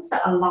funds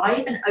that are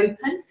live and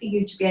open for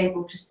you to be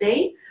able to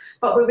see.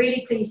 But we're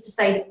really pleased to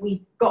say that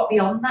we've got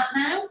beyond that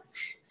now.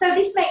 So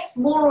this makes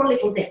more or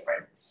little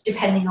difference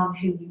depending on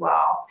who you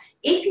are.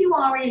 If you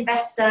are an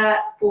investor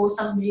for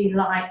somebody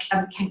like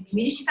Kent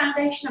Community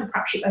Foundation, and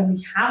perhaps you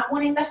only have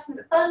one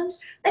investment fund,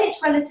 then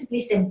it's relatively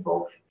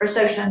simple for a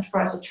social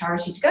enterprise or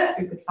charity to go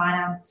through Good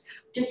Finance,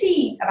 to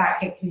see about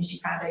Kent Community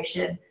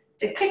Foundation,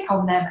 to click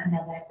on them, and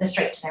then they're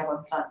straight to their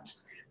one fund.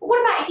 But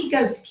what about if you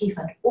go to Key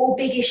Fund or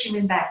Big Issue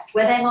Invest,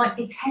 where there might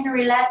be 10 or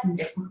 11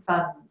 different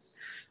funds?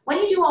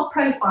 when you do our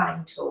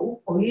profiling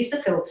tool or use the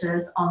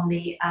filters on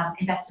the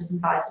investors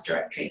advisor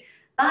directory,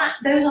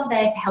 those are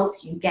there to help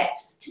you get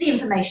to the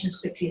information as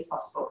quickly as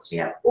possible, because we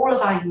have all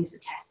of our user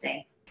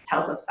testing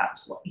tells us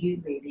that's what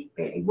you really,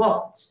 really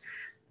want.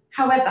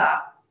 However,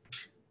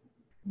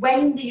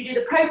 when you do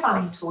the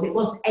profiling tool, it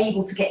wasn't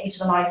able to get you to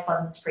the live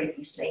funds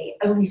previously,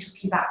 it only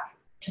took you back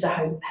to the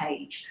home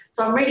page.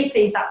 So I'm really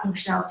pleased that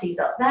functionality is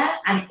up there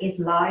and it is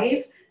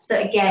live. So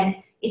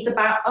again, it's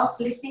about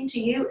us listening to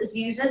you as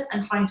users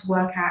and trying to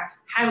work out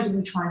how do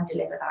we try and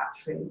deliver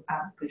that through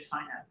Good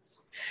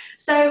Finance.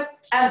 So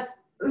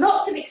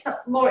lots of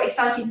more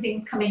exciting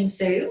things coming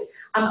soon.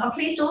 I'm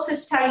pleased also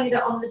to tell you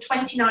that on the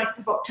 29th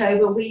of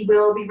October, we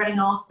will be running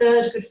our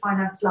third Good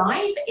Finance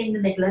Live in the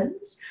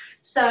Midlands.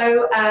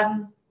 So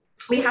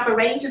we have a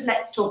range of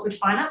Let's Talk Good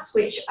Finance,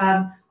 which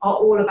are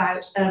all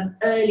about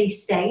early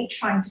stage,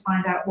 trying to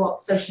find out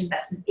what social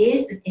investment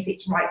is and if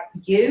it's right for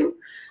you.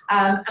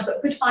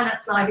 But Good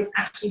Finance Live is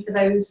actually for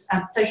those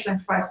social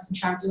enterprises and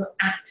charities who are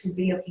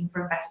actively looking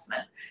for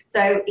investment.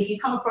 So if you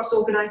come across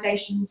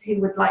organisations who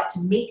would like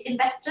to meet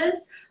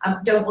investors,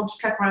 don't want to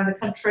trek around the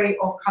country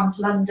or come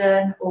to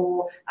London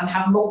or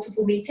have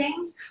multiple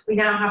meetings, we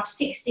now have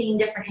 16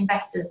 different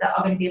investors that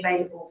are going to be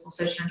available for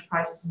social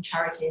enterprises and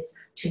charities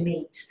to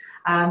meet.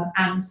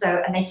 And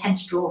they tend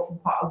to draw from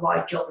quite a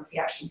wide geography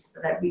actually, so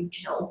they're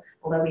regional,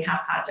 although we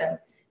have had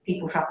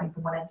people travelling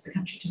from one end of the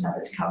country to another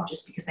to come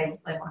just because they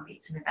want to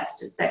meet some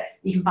investors. So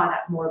you can find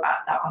out more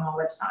about that on our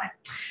website.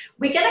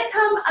 We're going to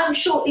come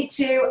shortly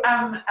to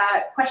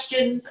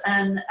questions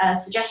and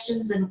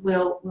suggestions, and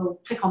we'll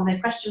click on the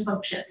question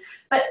function.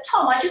 But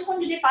Tom, I just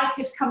wondered if I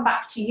could come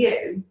back to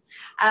you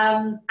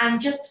and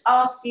just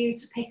ask you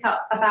to pick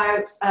up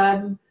about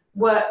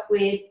work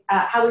with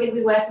how we're going to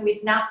be working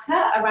with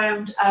NAVCA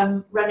around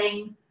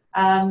running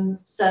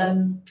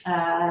some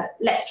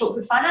Let's Talk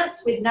Good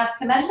Finance with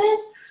NAVCA members.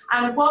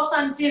 And whilst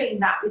I'm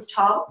doing that with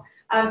Tom,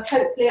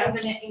 hopefully I'm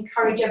going to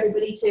encourage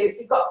everybody to, if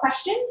you've got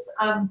questions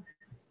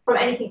from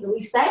anything that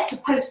we've said, to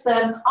post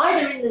them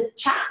either in the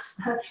chat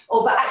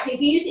or, but actually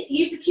if you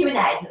use the Q&A,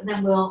 and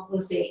then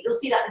we'll see it. You'll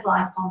see that little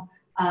icon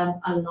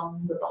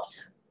along the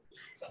bottom.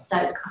 So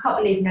I can't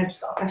believe nobody's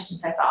got a question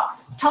so far.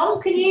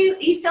 Tom, are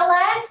you still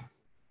there?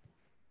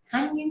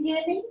 Can you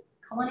hear me?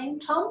 Come on in,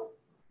 Tom.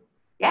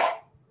 Yeah?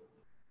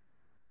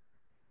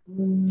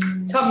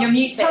 Tom, you're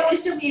muted. Tom, you're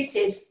still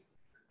muted.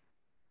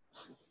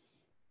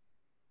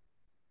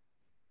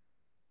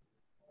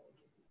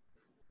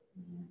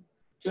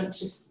 Do you want to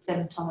just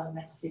send Tom a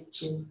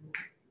message? Tom,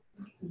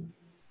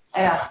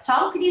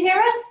 can you hear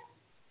us?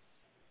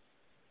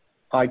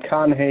 I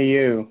can hear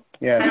you,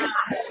 yeah.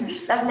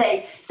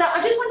 Lovely. So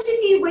I just wondered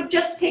if you would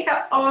just pick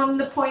up on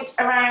the point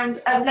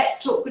around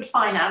Let's Talk Good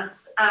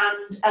Finance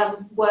and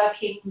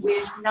working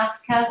with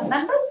NAVCA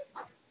members.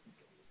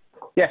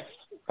 Yes,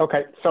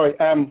 okay, sorry.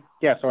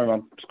 Sorry, my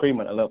screen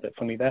went a little bit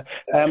funny there.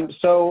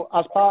 So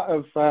as part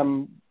of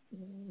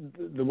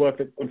the work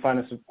that Good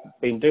Finance has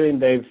been doing,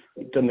 they've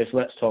done this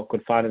Let's Talk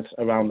Good Finance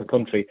around the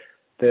country.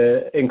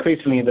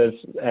 Increasingly, there's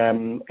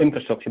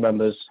infrastructure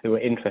members who are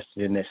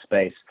interested in this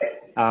space.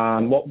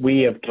 And what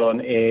we have done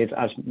is,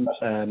 as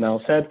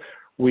Mel said,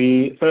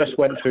 we first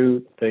went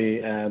through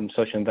the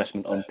social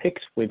investment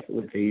unpicked with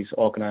these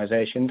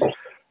organisations.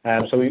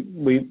 So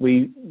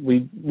we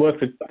worked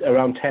with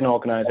around 10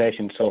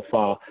 organisations so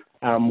far,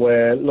 and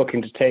we're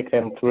looking to take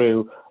them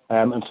through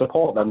and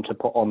support them to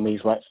put on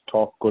these Let's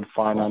Talk Good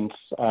Finance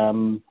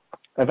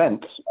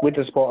events with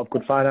the support of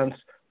Good Finance,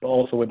 but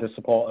also with the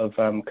support of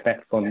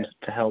Connect Funds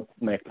to help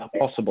make that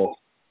possible.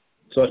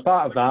 So as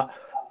part of that,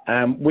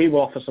 we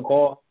will offer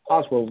support,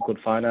 as will Good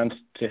Finance,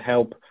 to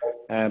help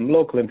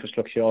local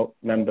infrastructure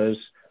members,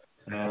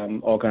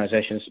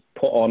 organisations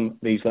put on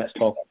these Let's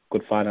Talk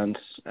Good Finance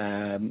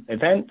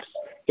events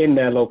in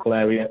their local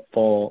area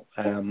for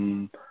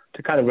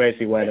to kind of raise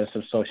the awareness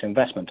of social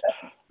investment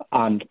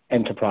and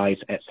enterprise,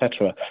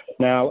 etc.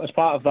 Now, as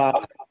part of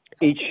that,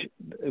 each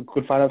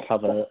Good Finance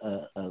have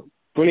a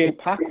brilliant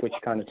pack which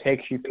kind of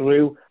takes you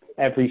through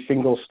every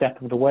single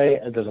step of the way.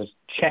 There's a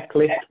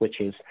checklist which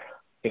is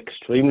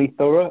extremely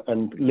thorough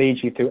and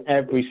leads you through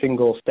every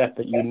single step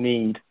that you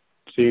need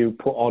to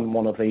put on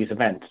one of these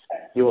events.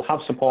 You will have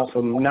support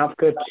from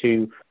NAVCA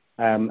to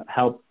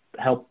help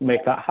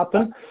make that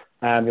happen.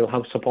 You'll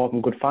have support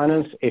from Good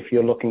Finance if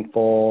you're looking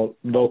for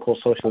local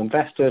social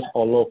investors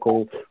or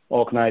local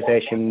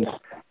organisations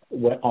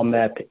on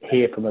their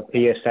Hear from a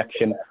Peer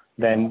section,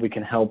 then we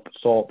can help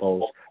sort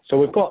those. So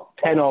we've got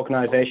 10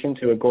 organisations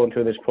who are going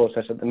through this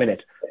process at the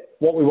minute.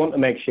 What we want to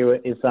make sure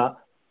is that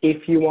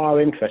if you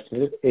are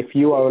interested, if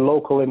you are a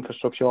local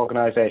infrastructure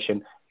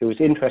organisation who is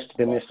interested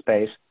in this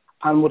space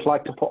and would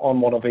like to put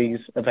on one of these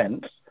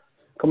events,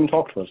 come and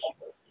talk to us.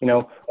 You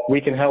know,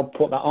 we can help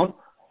put that on.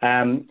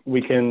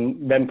 We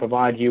can then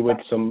provide you with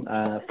some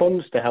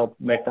funds to help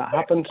make that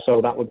happen.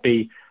 So that would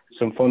be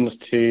some funds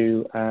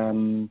to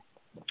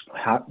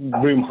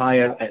room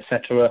hire,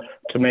 etc.,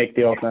 to make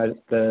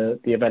the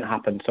event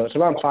happen. So it's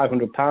around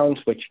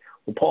 £500, which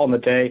we'll put on the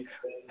day.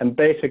 And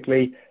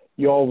basically,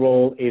 your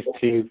role is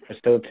to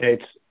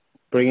facilitate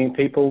bringing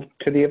people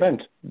to the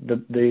event.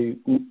 The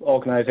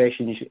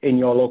organisations in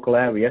your local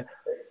area,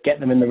 get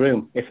them in the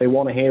room. If they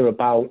want to hear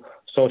about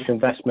social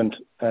investment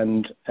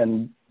and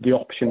the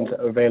options that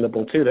are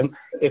available to them,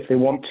 if they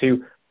want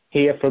to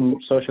hear from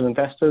social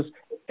investors,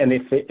 and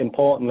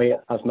importantly,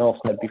 as Mel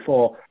said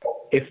before,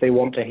 if they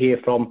want to hear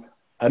from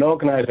an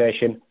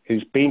organisation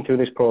who's been through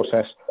this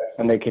process,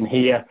 and they can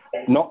hear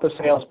not the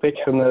sales pitch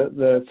from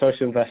the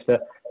social investor,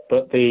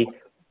 but the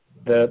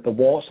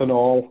warts and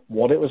all,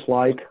 what it was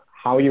like,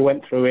 how you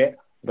went through it,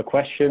 the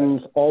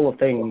questions, all the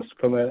things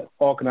from an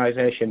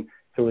organisation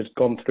who has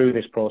gone through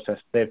this process.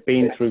 They've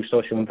been through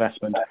social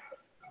investment.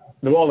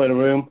 They're all in a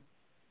room.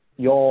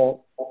 Your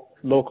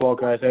local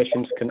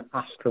organisations can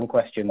ask them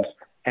questions,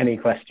 any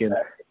question,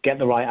 get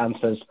the right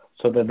answers,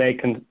 so that they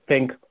can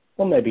think,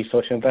 well, maybe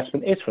social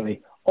investment is for me,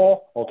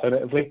 or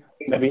alternatively,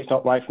 maybe it's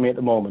not right for me at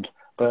the moment,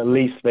 but at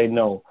least they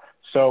know.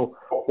 So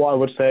what I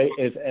would say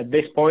is, at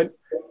this point,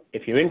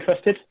 if you're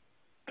interested,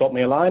 drop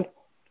me a line,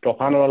 drop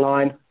Anna a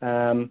line,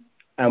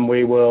 and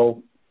we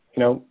will,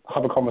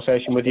 have a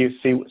conversation with you,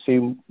 see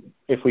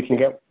if we can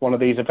get one of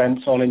these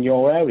events on in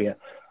your area.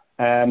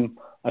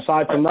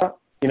 Aside from that,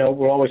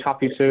 we're always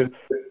happy to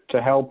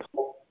help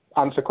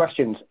answer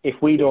questions. If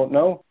we don't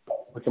know,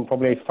 we can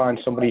probably find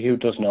somebody who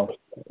does know,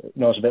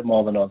 knows a bit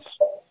more than us.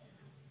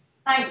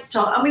 Thanks,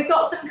 Tom. And we've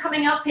got some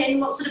coming up in,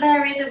 what sort of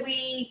areas have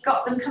we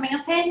got them coming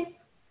up in?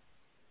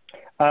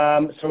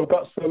 So we've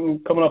got some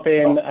coming up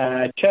in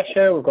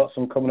Cheshire, we've got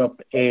some coming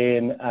up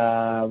in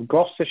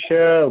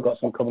Gloucestershire, we've got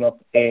some coming up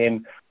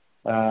in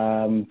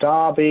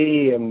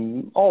Derby,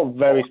 and all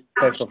various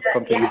places of the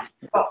country.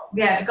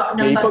 Yeah, we've got a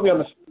number. You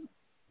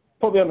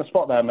put me on the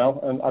spot there, Mel,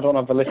 and I don't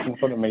have the list in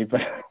front of me. But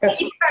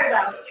you did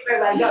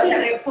very well. You got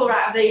definitely 4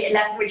 out of the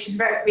 11, which is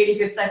really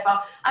good so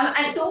far.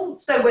 And it's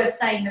also worth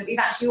saying that we've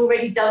actually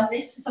already done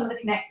this for some of the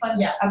Connect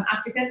Fund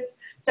applicants.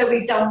 So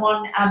we've done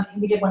one,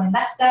 we did one in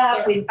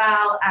Leicester with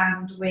Val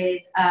and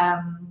with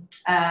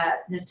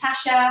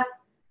Natasha.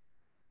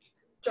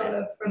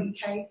 Jolla from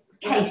Case.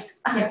 I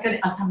was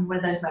having one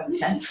of those moments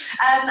then.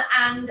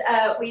 And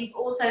we've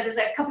also, there's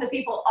a couple of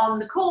people on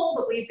the call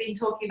that we've been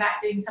talking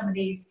about doing some of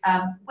these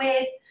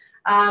with.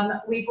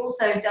 We've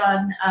also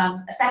done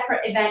a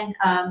separate event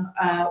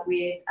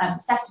with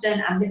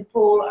Sefton and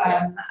Liverpool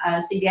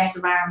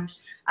CBS around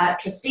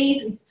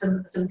trustees. We've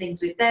done some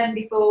things with them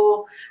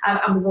before,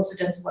 and we've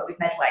also done some work with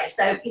Medway.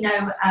 So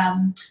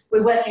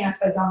we're working, I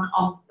suppose,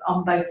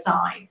 on both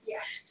sides. Yeah.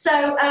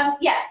 So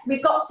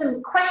we've got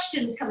some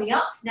questions coming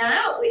up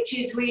now, which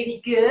is really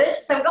good.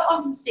 So we've got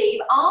one from Steve.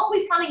 Are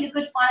we planning a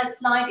Good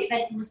Finance Live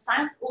event in the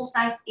south or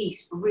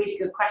southeast? Really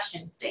good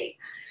question, Steve.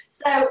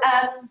 So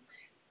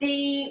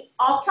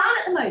our plan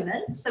at the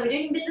moment, so we're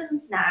doing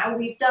Midlands now,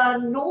 we've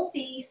done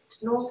Northeast,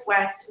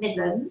 Northwest,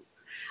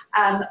 Midlands.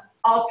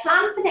 Our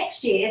plan for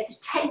next year,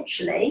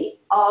 potentially,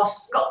 are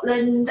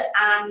Scotland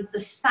and the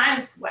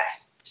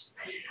Southwest.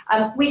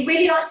 We'd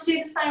really like to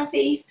do the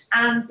Southeast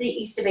and the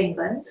East of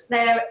England.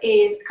 There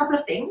is a couple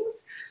of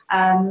things.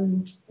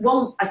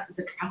 One, it's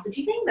a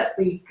capacity thing that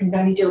we can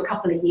only do a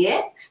couple a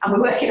year, and we're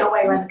working our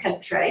way around the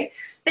country.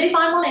 But if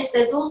I'm honest,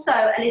 there's also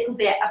a little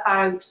bit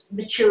about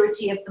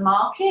maturity of the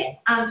market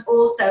and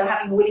also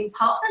having a willing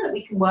partner that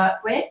we can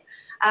work with.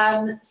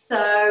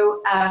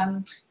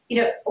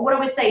 What I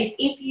would say is,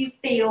 if you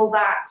feel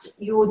that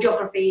your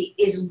geography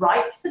is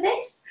ripe for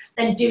this,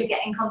 then do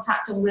get in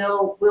contact and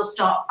we'll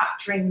start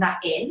factoring that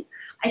in.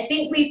 I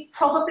think we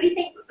probably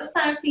think that the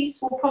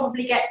Southeast will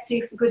probably get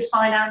to for Good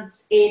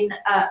Finance in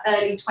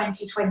early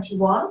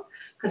 2021,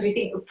 because we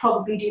think we'll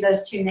probably do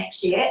those 2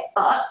 next year,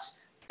 but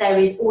there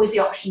is always the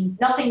option.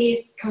 Nothing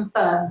is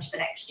confirmed for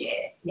next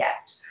year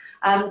yet.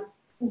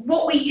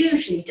 What we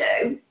usually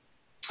do,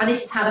 and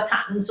this is how the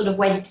pattern sort of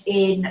went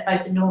in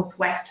both the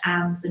Northwest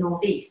and the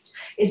Northeast,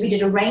 is we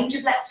did a range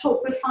of Let's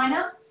Talk Good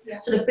Finance,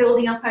 sort of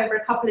building up over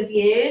a couple of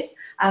years,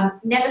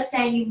 never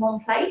staying in one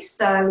place.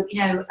 So,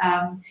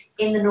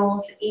 in the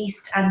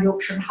Northeast and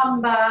Yorkshire and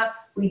Humber,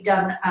 we've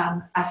done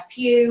a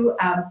few,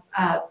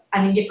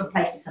 and in different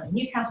places, some in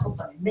Newcastle,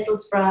 some in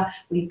Middlesbrough,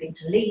 we've been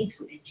to Leeds,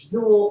 we've been to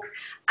York.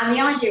 And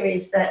the idea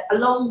is that,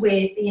 along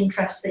with the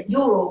interest that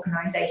your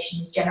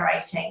organisation is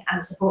generating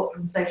and the support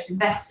from the social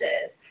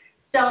investors,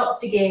 starts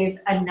to give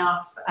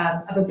enough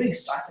of a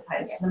boost, I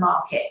suppose, to the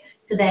market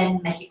to then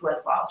make it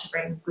worthwhile to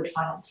bring Good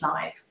Finance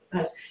Live.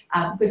 Because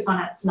Good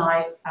Finance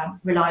Live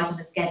relies on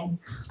us getting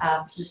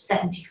sort of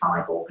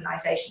 75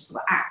 organisations who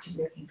are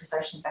actively looking for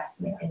social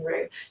investment in the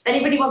room. If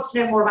anybody wants to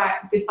know more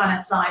about Good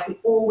Finance Live, we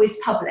always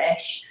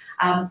publish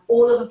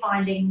all of the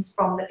findings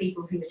from the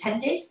people who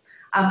attended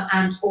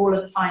and all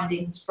of the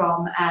findings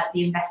from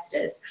the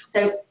investors.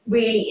 So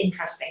really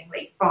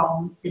interestingly,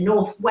 from the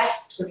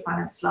Northwest Good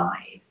Finance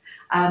Live,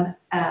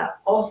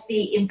 Of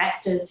the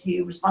investors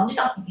who responded,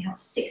 I think we had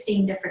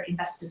 16 different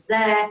investors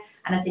there,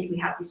 and I think we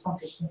had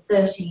responses from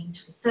 13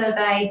 to the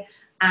survey,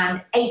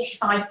 and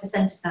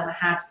 85% of them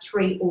had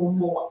 3 or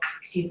more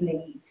active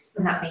leads,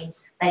 and that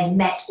means they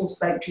met or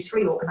spoke to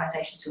 3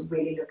 organisations who are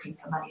really looking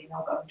for money, and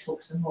they'll go and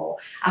talk to them more.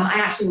 I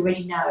actually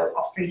already know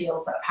of 3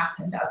 deals that have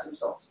happened as a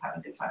result of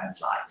having Good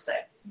Finance Live, so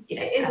you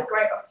know, it is a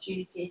great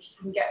opportunity if you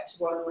can get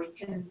to one, or you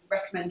can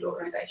recommend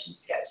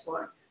organisations to get to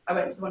one. I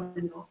went to the one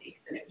in the North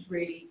East, and it was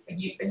really a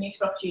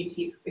useful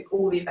opportunity with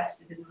all the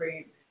investors in the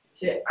room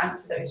to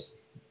answer those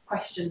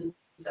questions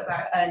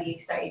about early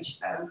stage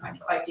kind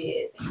of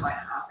ideas that you might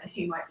have and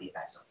who might be the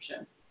best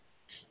option.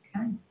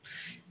 Okay.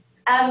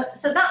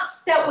 So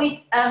that's dealt with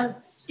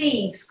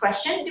Steve's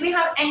question. Do we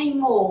have any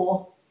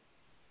more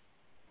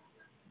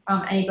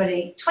from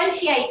anybody?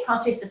 28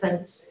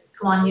 participants.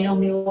 Come on, you're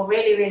normally all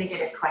really, really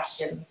good at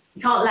questions.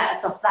 You can't let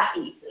us off that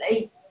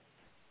easily.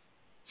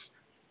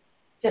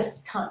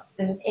 Just type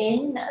them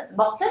in at the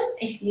bottom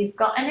if you've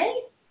got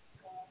any.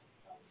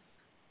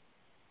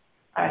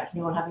 I reckon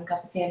you're all having a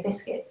cup of tea and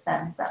biscuits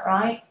then, is that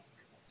right?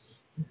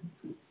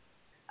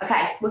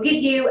 Okay, we'll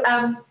give you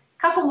a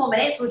couple more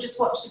minutes. We'll just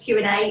watch the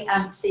Q&A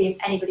to see if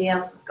anybody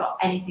else has got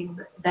anything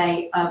that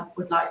they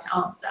would like to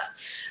answer.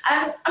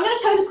 I'm going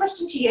to pose a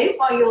question to you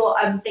while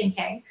you're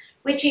thinking,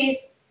 which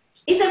is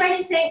there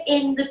anything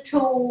in the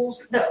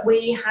tools that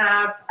we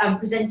have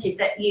presented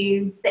that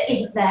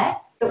isn't there,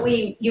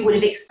 that you would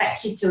have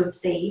expected to have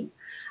seen?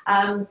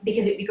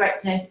 Because it'd be great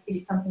to know, is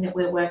it something that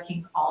we're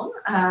working on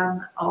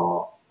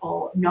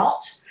or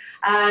not?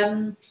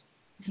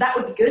 So that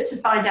would be good to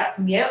find out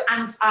from you.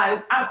 And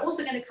I'm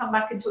also going to come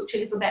back and talk to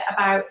you a little bit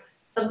about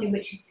something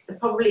which is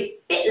probably a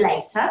bit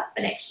later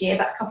for next year,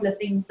 but a couple of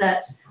things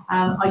that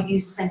our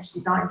user centre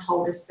design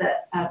told us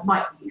that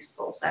might be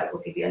useful. So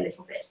we'll give you a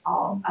little bit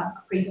of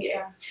a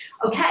preview.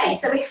 Okay,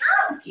 so we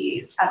have a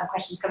few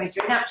questions coming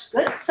through now, which is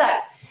good. So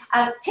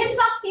Tim's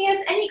asking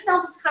us any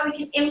examples of how we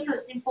can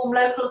influence and inform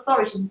local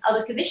authorities and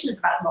other commissioners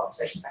about the model of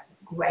social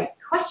investment. Great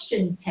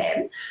question,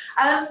 Tim.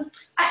 I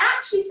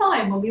actually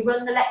find when we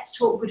run the Let's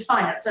Talk Good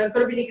Finance, so I've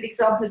got a really good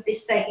example of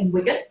this state in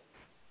Wigan.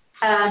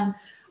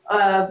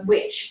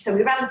 So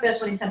we ran the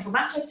first one in central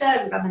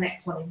Manchester, we ran the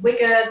next one in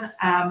Wigan,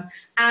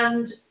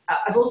 and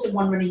I've also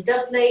one run in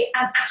Dudley,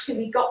 and actually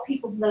we got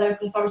people from the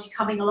local authority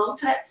coming along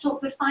to Let's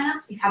Talk Good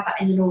Finance. We've had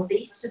that in the North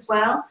East as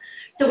well.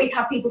 So we've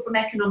had people from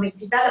economic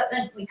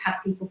development, we've had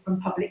people from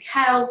public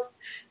health,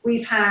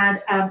 we've had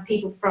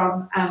people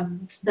from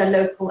the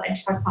local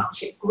enterprise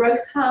partnership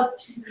growth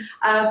hubs,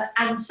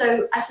 and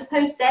so I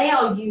suppose they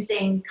are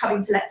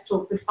coming to Let's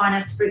Talk Good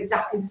Finance for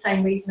exactly the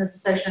same reason as a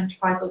social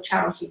enterprise or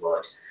charity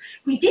would.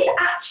 We did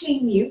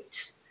actually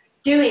mute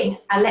doing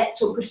a Let's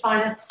Talk Good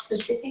Finance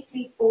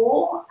specifically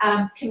for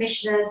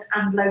commissioners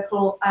and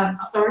local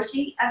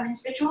authority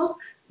individuals.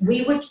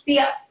 We would be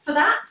up for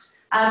that.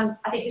 I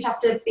think we'd have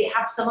to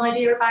have some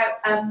idea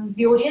about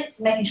the audience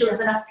and making sure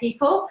there's enough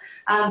people.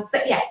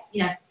 But yeah,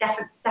 you know,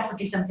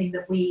 definitely something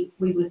that we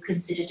would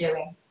consider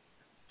doing.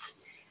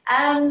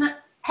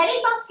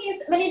 Penny's asking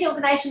us, many of the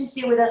organisations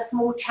deal with are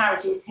small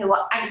charities who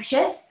are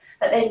anxious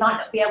that they might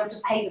not be able to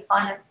pay the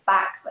finance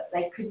back, but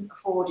they couldn't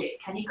afford it.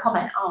 Can you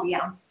comment? Oh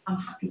yeah, I'm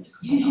happy to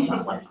comment on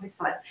that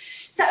one.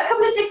 So a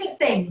couple of different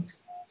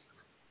things.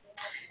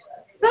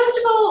 First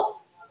of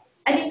all,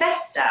 an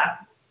investor,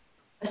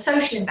 a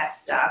social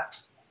investor,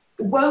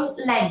 won't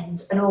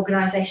lend an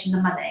organisation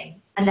the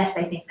money unless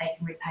they think they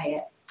can repay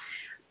it.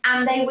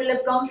 And they will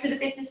have gone through the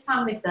business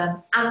plan with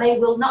them, and they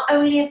will not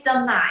only have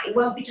done that, it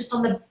won't be just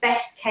on the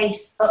best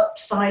case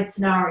upside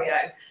scenario.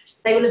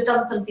 They will have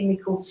done something we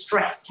call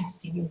stress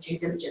testing in due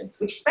diligence,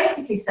 which is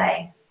basically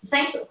saying the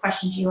same sort of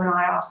questions you and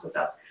I ask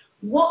ourselves.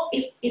 What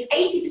if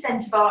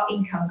 80% of our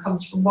income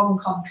comes from one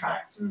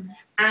contract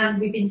and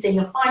we've been seeing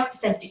a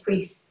 5%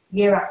 decrease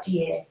year after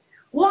year?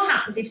 What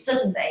happens if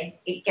suddenly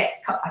it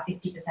gets cut by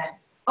 50%?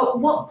 At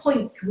what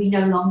point can we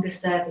no longer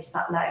service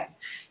that loan?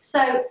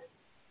 So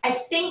I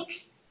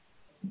think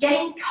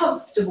getting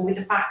comfortable with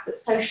the fact that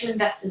social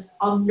investors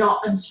are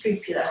not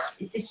unscrupulous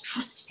is this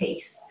trust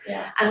piece,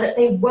 and that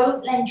they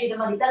won't lend you the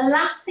money. The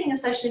last thing a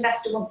social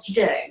investor wants to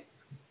do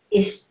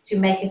is to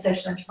make a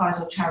social enterprise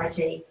or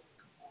charity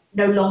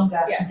no longer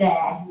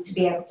there to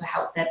be able to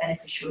help their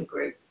beneficiary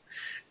group.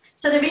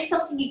 So there is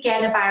something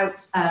again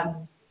about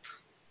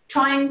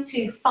trying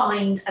to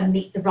find and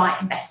meet the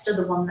right investor,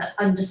 the one that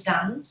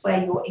understands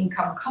where your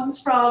income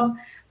comes from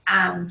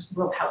and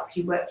will help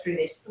you work through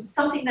this.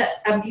 Something that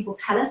people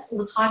tell us all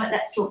the time at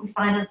Let's Talk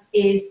Finance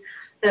is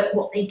that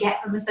what they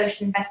get from a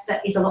social investor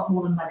is a lot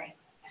more than money.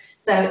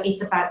 So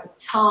it's about the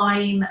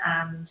time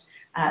and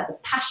the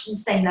passion,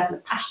 same level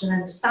of passion and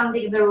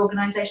understanding of their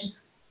organisation.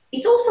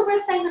 It's also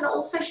worth saying that not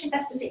all social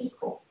investors are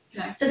equal.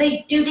 No. So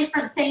they do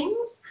different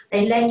things,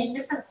 they lend in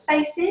different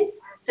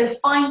spaces, so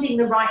finding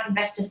the right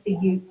investor for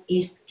you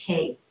is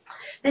key.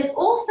 There's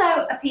also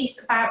a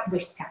piece about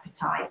risk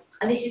appetite,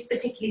 and this is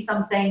particularly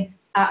something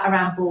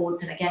around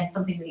boards, and again,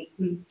 something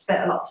we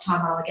spent a lot of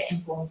time on, I get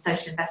informed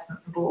social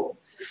investment for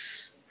boards.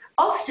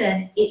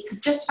 often it's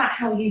just about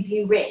how you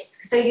view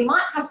risk. So you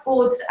might have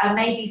boards that are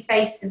maybe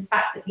faced with the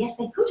fact that yes,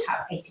 they could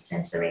have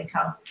 80% of their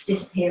income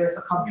disappear if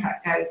a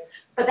contract goes,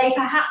 but they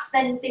perhaps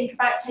then think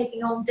about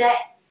taking on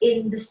debt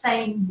in the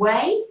same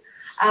way,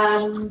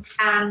 or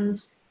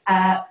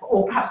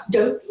perhaps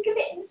don't think of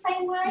it in the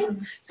same way.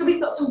 So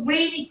we've got some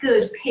really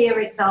good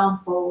peer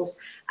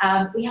examples.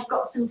 We have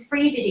got some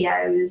free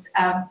videos,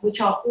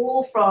 which are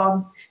all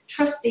from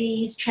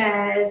trustees,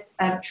 chairs,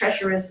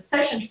 treasurers of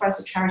social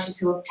enterprise or charities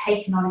who have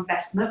taken on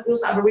investment. We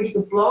also have a really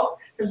good blog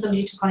from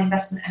somebody who took on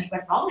investment and it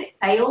went wrong, it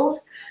failed,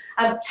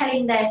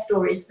 telling their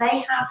stories.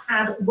 They have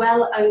had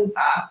well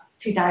over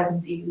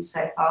 2,000 views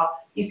so far.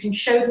 You can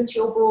show them to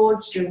your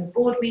boards during the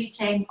board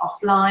meeting,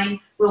 offline.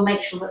 We'll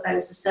make sure that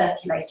those are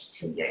circulated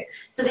to you.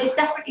 So there's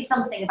definitely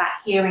something about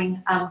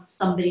hearing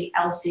somebody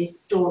else's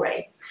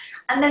story.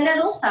 And then there's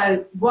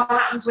also what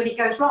happens when it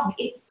goes wrong.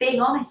 It's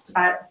being honest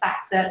about the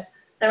fact that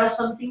there are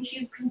some things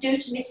you can do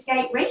to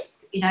mitigate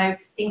risk, you know,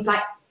 things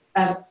like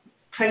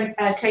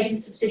trading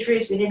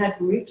subsidiaries within a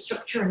group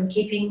structure and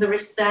keeping the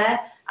risk there.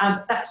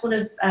 That's one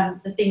of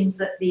the things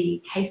that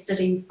the case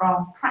study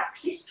from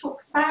Praxis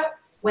talks about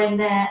when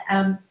their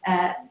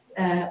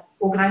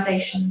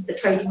organisation, the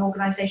trading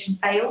organisation,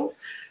 failed.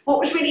 What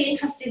was really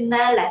interesting in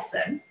their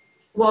lesson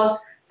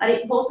was that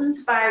it wasn't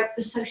about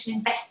the social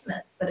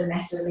investment that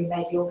necessarily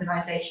made the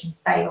organisation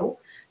fail.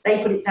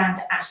 They put it down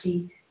to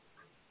actually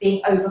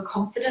being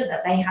overconfident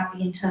that they had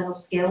the internal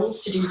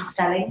skills to do the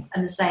selling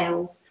and the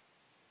sales.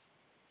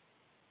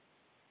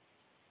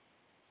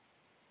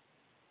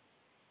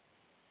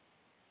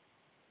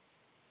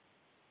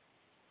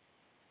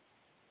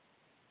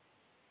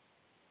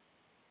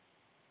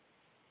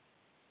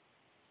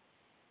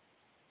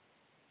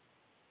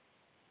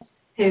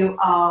 Who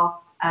are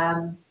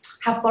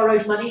have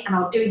borrowed money and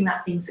are doing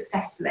that thing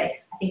successfully.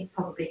 I think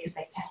probably because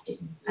they've tested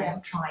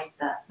and tried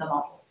the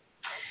model.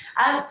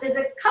 There's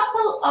a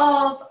couple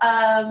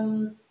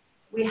of,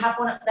 we have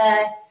one up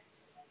there.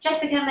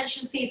 Jessica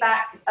mentioned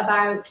feedback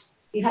about,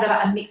 you had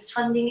about a mixed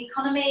funding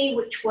economy,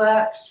 which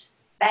worked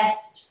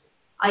best,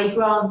 i.e.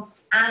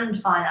 grants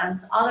and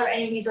finance. Are there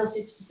any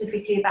resources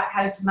specifically about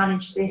how to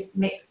manage this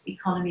mixed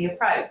economy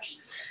approach?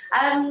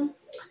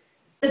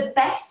 The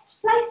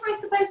best place, I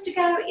suppose, to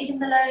go is in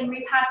the learning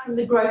we've had from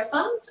the Growth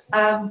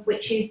Fund,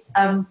 which is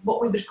what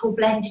we would call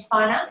blended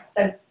finance,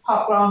 so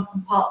part grant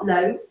and part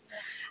loan.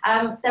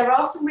 There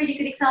are some really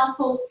good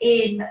examples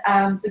in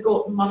the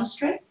Gorton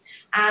Monastery,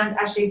 and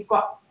actually we've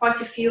got quite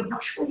a few. I'm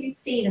not sure whether you'd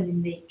seen them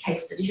in the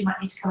case studies. You might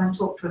need to come and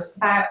talk to us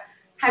about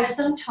how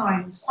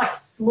sometimes quite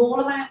small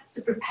amounts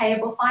of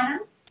repayable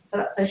finance, so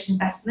that's social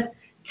investment,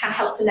 can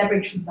help to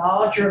leverage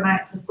larger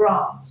amounts of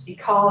grants,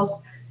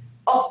 because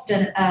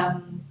often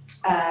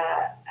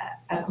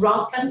a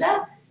grant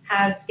funder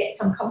gets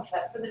some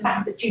comfort from the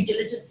fact that due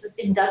diligence has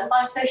been done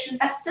by a social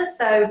investor,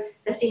 so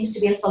there seems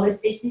to be a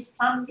solid business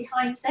plan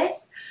behind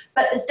this.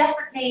 But there's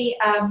definitely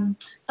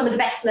some of the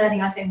best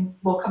learning, I think,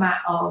 will come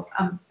out of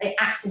the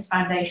Access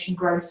Foundation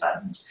Growth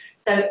Fund.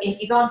 So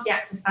if you go onto the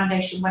Access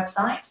Foundation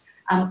website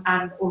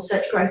or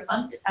search Growth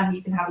Fund,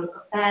 you can have a look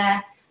up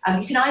there.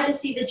 You can either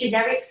see the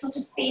generic sort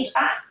of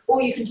feedback,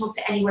 or you can talk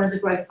to any one of the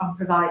Growth Fund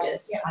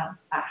providers about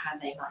how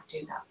they might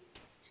do that.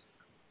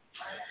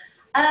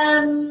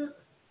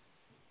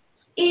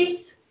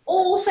 Is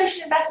all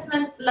social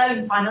investment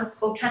loan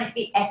finance, or can it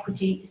be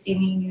equity,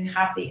 assuming you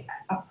have the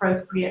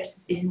appropriate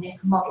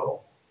business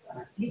model?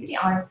 Anybody?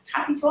 I'm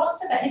happy to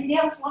answer, but anybody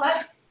else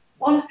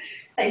want to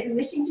say they're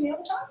listening to me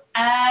all the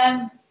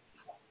time?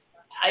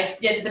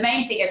 Yeah, the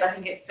main thing is, I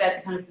think it's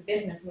kind of the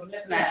business model,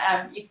 isn't it?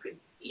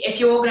 If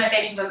your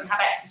organisation doesn't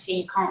have equity,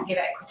 you can't give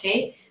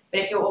equity.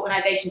 But if your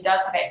organisation does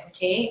have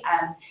equity,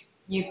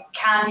 you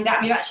can do that.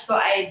 And we've actually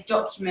got a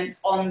document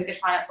on the Good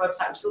Finance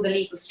website, which is all the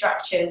legal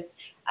structures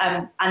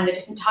and the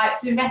different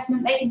types of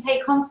investment they can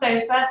take on.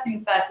 So first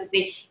things first is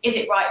is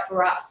it right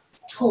for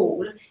us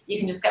tool. You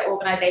can just get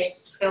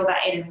organisations to fill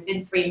that in, and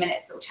within 3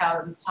 minutes it'll tell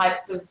them the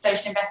types of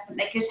social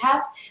investment they could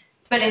have.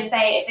 But if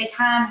they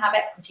can have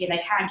equity and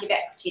they can give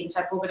equity in the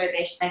type of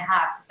organisation they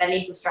have, because their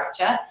legal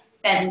structure,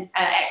 then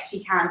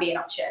equity can be an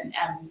option.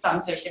 Some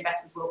social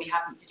investors will be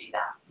happy to do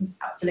that.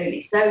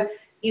 Absolutely. So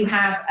you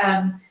have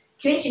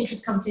community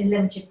interest companies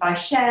limited by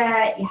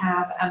share, you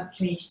have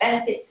community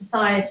benefit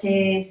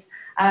societies,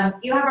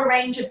 you have a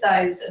range of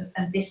those,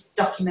 and this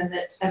document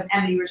that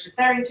Emily was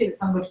referring to,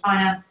 that's on Good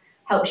Finance,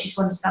 helps you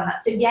to understand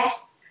that. So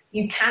yes,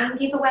 you can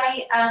give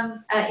away,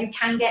 you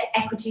can get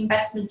equity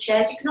investment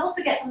shares. You can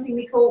also get something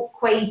we call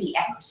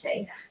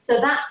quasi-equity. So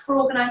that's for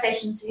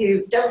organisations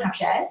who don't have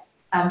shares,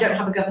 don't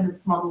have a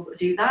governance model that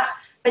do that,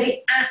 but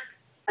it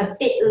acts a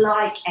bit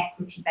like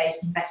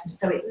equity-based investment.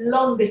 So it's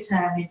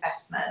longer-term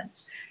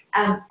investment.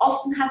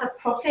 Often has a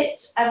profit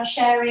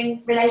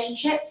sharing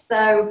relationship.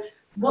 So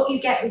what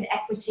you get with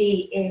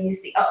equity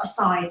is the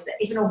upside, that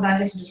if an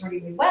organisation does really,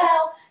 really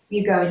well,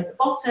 you go in at the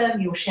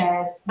bottom, your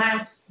shares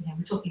mount. You know,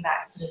 we're talking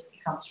about sort of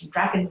examples from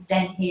Dragon's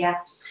Den here.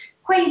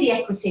 Quasi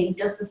equity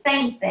does the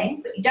same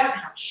thing, but you don't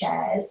have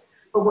shares.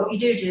 But what you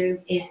do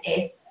is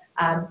if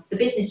the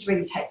business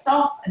really takes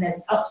off and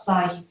there's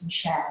upside you can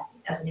share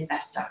as an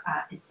investor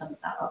in some of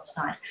that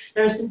upside.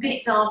 There are some good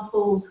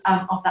examples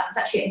of that. It's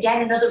actually,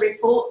 again, another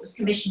report that was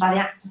commissioned by the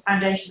Access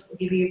Foundation that will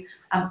give you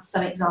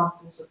some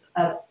examples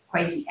of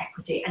quasi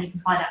equity, and you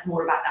can find out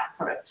more about that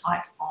product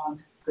type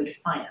on Good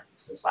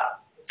Finance as well.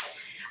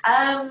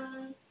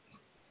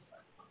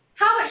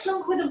 How much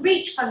longer will the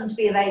REACH fund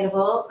be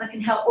available that can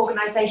help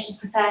organisations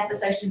prepare for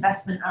social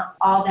investment?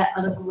 Are there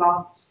other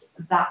grants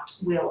that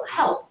will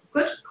help?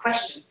 Good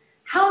question.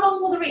 How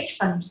long will the REACH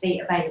fund be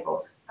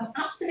available?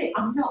 Absolutely,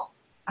 I don't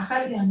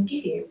think I can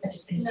give you a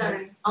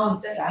definitive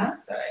answer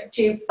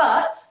to,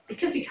 but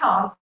because we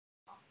can't,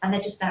 and they're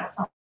just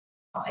outside,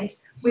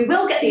 we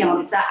will get the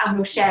answer and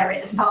we'll share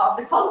it as part of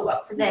the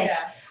follow-up from this.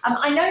 Yeah.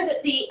 I know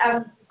that the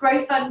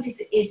growth fund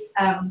is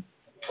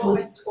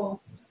almost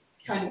all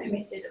kind of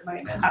committed at the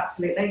moment.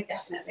 Absolutely.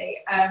 Definitely.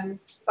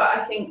 But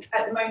I think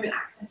at the moment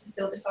Access is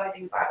still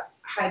deciding about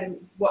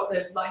what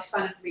the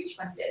lifespan of the REACH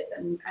fund is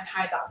and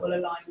how that will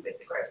align with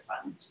the growth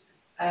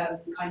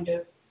fund kind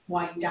of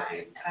wind down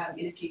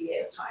in a few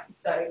years' time.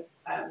 So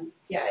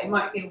yeah, it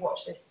might be a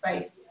watch this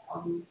space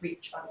on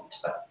REACH fund,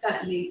 but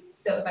certainly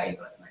still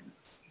available at the moment.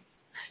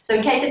 So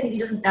in case anybody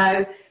doesn't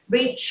know,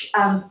 REACH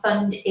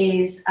fund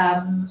is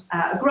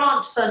a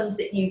grant fund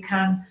that you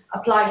can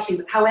apply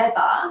to.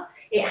 However,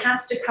 it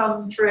has to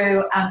come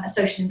through a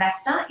social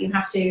investor. You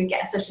have to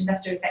get a social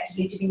investor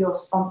effectively to be your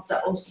sponsor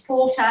or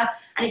supporter,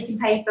 and it can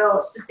pay for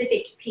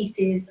specific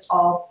pieces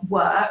of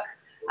work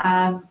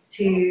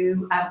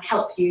to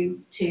help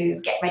you to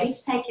get ready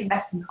to take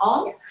investment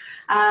on.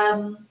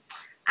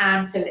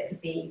 And so that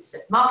could be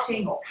sort of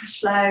marketing or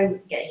cash flow,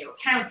 getting your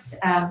accounts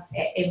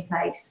in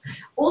place.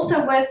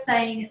 Also worth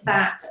saying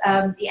that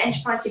the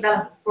Enterprise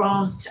Development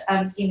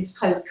Grant scheme is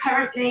closed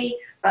currently,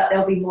 but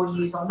there'll be more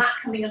news on that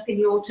coming up in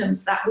the autumn.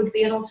 So that would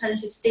be an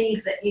alternative,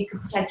 Steve, that you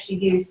could potentially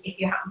use if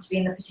you happen to be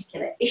in the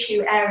particular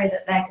issue area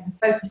that they're going to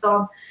focus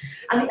on.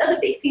 And the other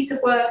big piece of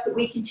work that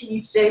we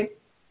continue to do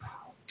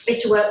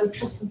is to work with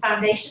trusts and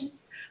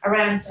foundations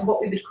around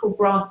what we would call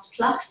Grants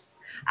Plus.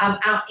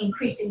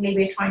 Increasingly,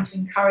 we're trying to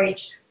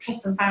encourage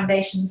trusts and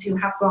foundations who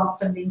have grant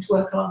funding to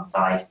work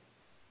alongside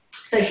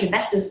social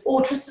investors,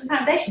 or trusts and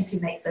foundations who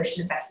make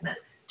social investment,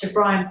 to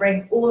try and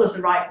bring all of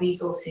the right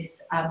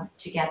resources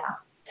together.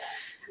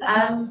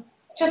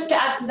 Just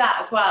to add to that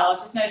as well, I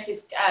just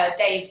noticed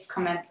Dave's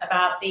comment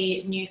about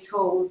the new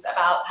tools,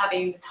 about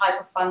having the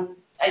type of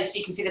funds, so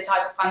you can see the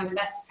type of funds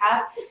investors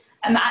have.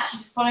 Actually,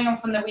 just following on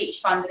from the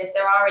REACH fund, and if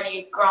there are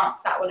any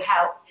grants that will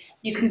help,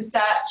 you can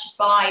search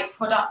by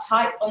product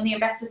type on the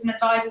Investors and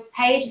Advisors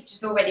page, which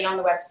is already on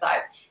the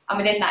website. And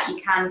within that,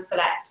 you can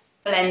select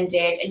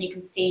blended, and you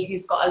can see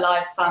who's got a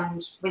live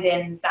fund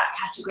within that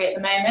category at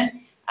the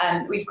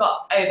moment. We've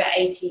got over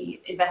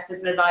 80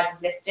 investors and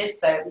advisors listed,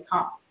 so we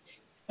can't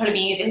probably be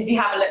easier if you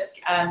have a look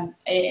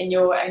in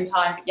your own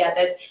time. But yeah,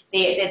 there's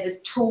the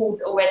tool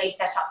already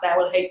set up there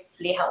will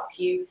hopefully help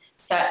you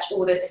search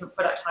all those different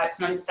product types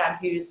and understand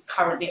who's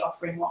currently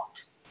offering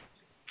what.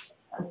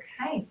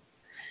 Okay.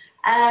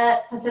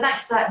 So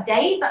thanks for that,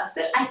 Dave. That's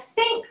good. I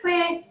think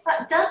we're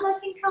done, I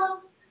think, on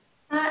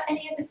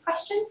any other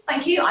questions.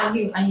 Thank you. I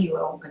knew we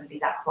were all going to be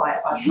that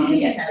quiet by the time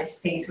we get to this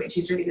piece, which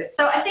is really good.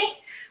 So I think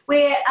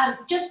we're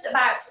just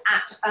about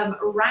at a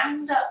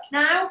roundup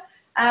now.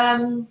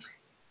 I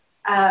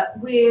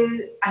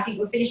think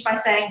we're finished by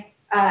saying,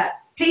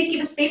 please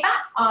give us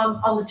feedback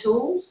on the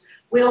tools.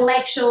 We'll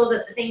make sure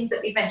that the things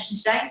that we've mentioned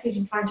today,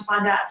 including trying to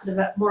find out sort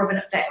of more of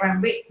an update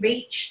around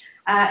REACH,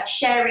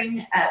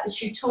 sharing the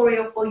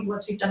tutorial for you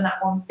once we've done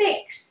that one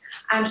fix,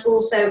 and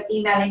also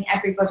emailing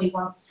everybody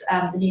once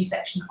the new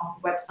section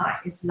of the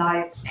website is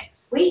live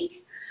next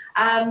week.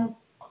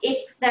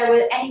 If there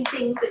were any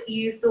things that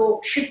you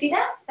thought should be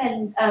there,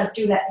 then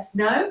do let us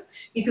know.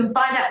 You can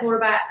find out more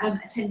about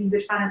attending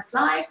Good Finance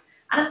Live.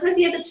 And I suppose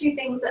the other two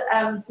things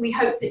that we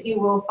hope that you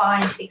will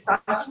find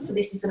exciting, so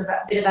this is sort of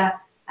a bit of a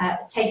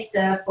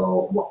taster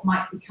for what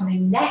might be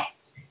coming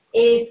next,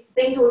 is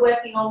things we're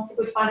working on for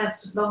Good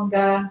Finance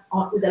longer,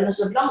 with a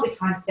sort of longer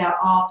timescale,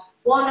 are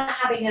one,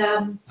 having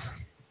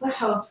we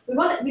don't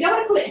want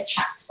to call it a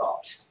chat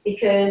spot,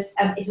 because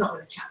it's not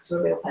going to chat to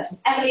a real person.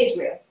 Emily is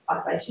real, by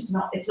the way. It's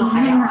not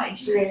AI,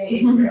 she really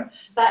is real.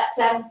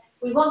 But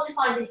we want to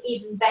find an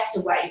even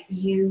better way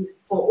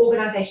for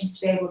organisations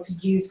to be able to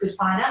use Good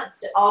Finance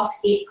to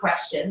ask it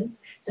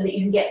questions so that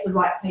you can get to the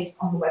right place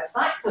on the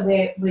website. So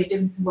we're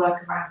doing some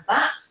work around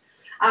that.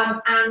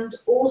 And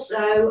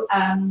also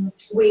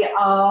we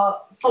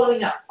are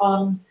following up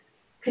on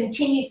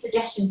continued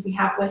suggestions we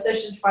have where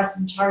social enterprises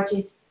and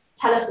charities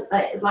tell us that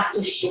they'd like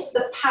to shift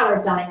the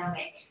power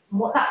dynamic. And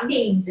what that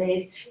means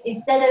is,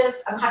 instead of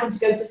having to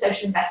go to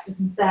social investors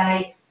and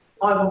say,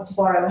 I want to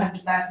borrow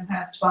 £100,000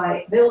 to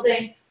buy a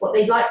building, what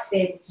they'd like to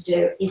be able to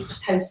do is to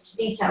post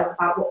details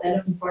about what they're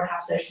looking for and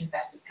have social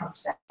investors come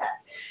to them.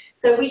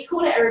 So we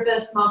call it a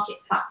reverse market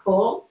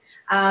platform,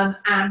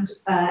 and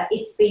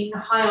it's been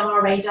high on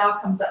our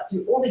radar, comes up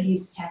through all the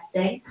user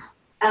testing.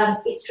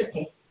 It's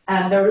tricky.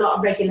 There are a lot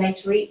of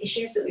regulatory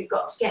issues that we've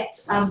got to get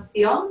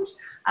beyond,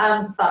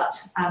 but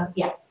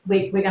yeah,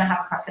 we're going to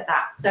have a crack at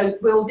that. So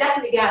we'll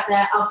definitely be out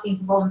there asking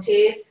for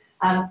volunteers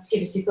to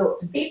give us your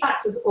thoughts and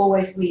feedbacks. As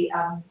always, we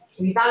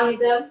value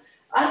them.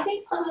 I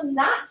think other than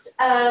that,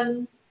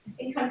 I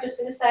think I'm just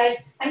going to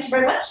say thank you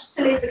very much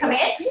to Liz for coming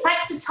in.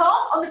 Thanks to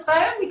Tom on the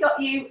phone. We got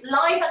you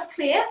live and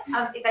clear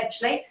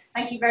eventually.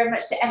 Thank you very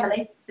much to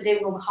Emily for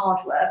doing all the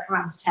hard work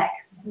around tech.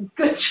 It's a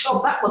good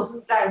job that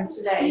wasn't down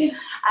today.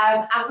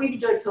 And we've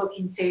enjoyed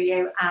talking to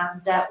you,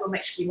 and we'll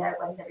make sure you know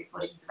when the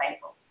recording is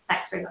available.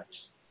 Thanks very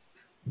much.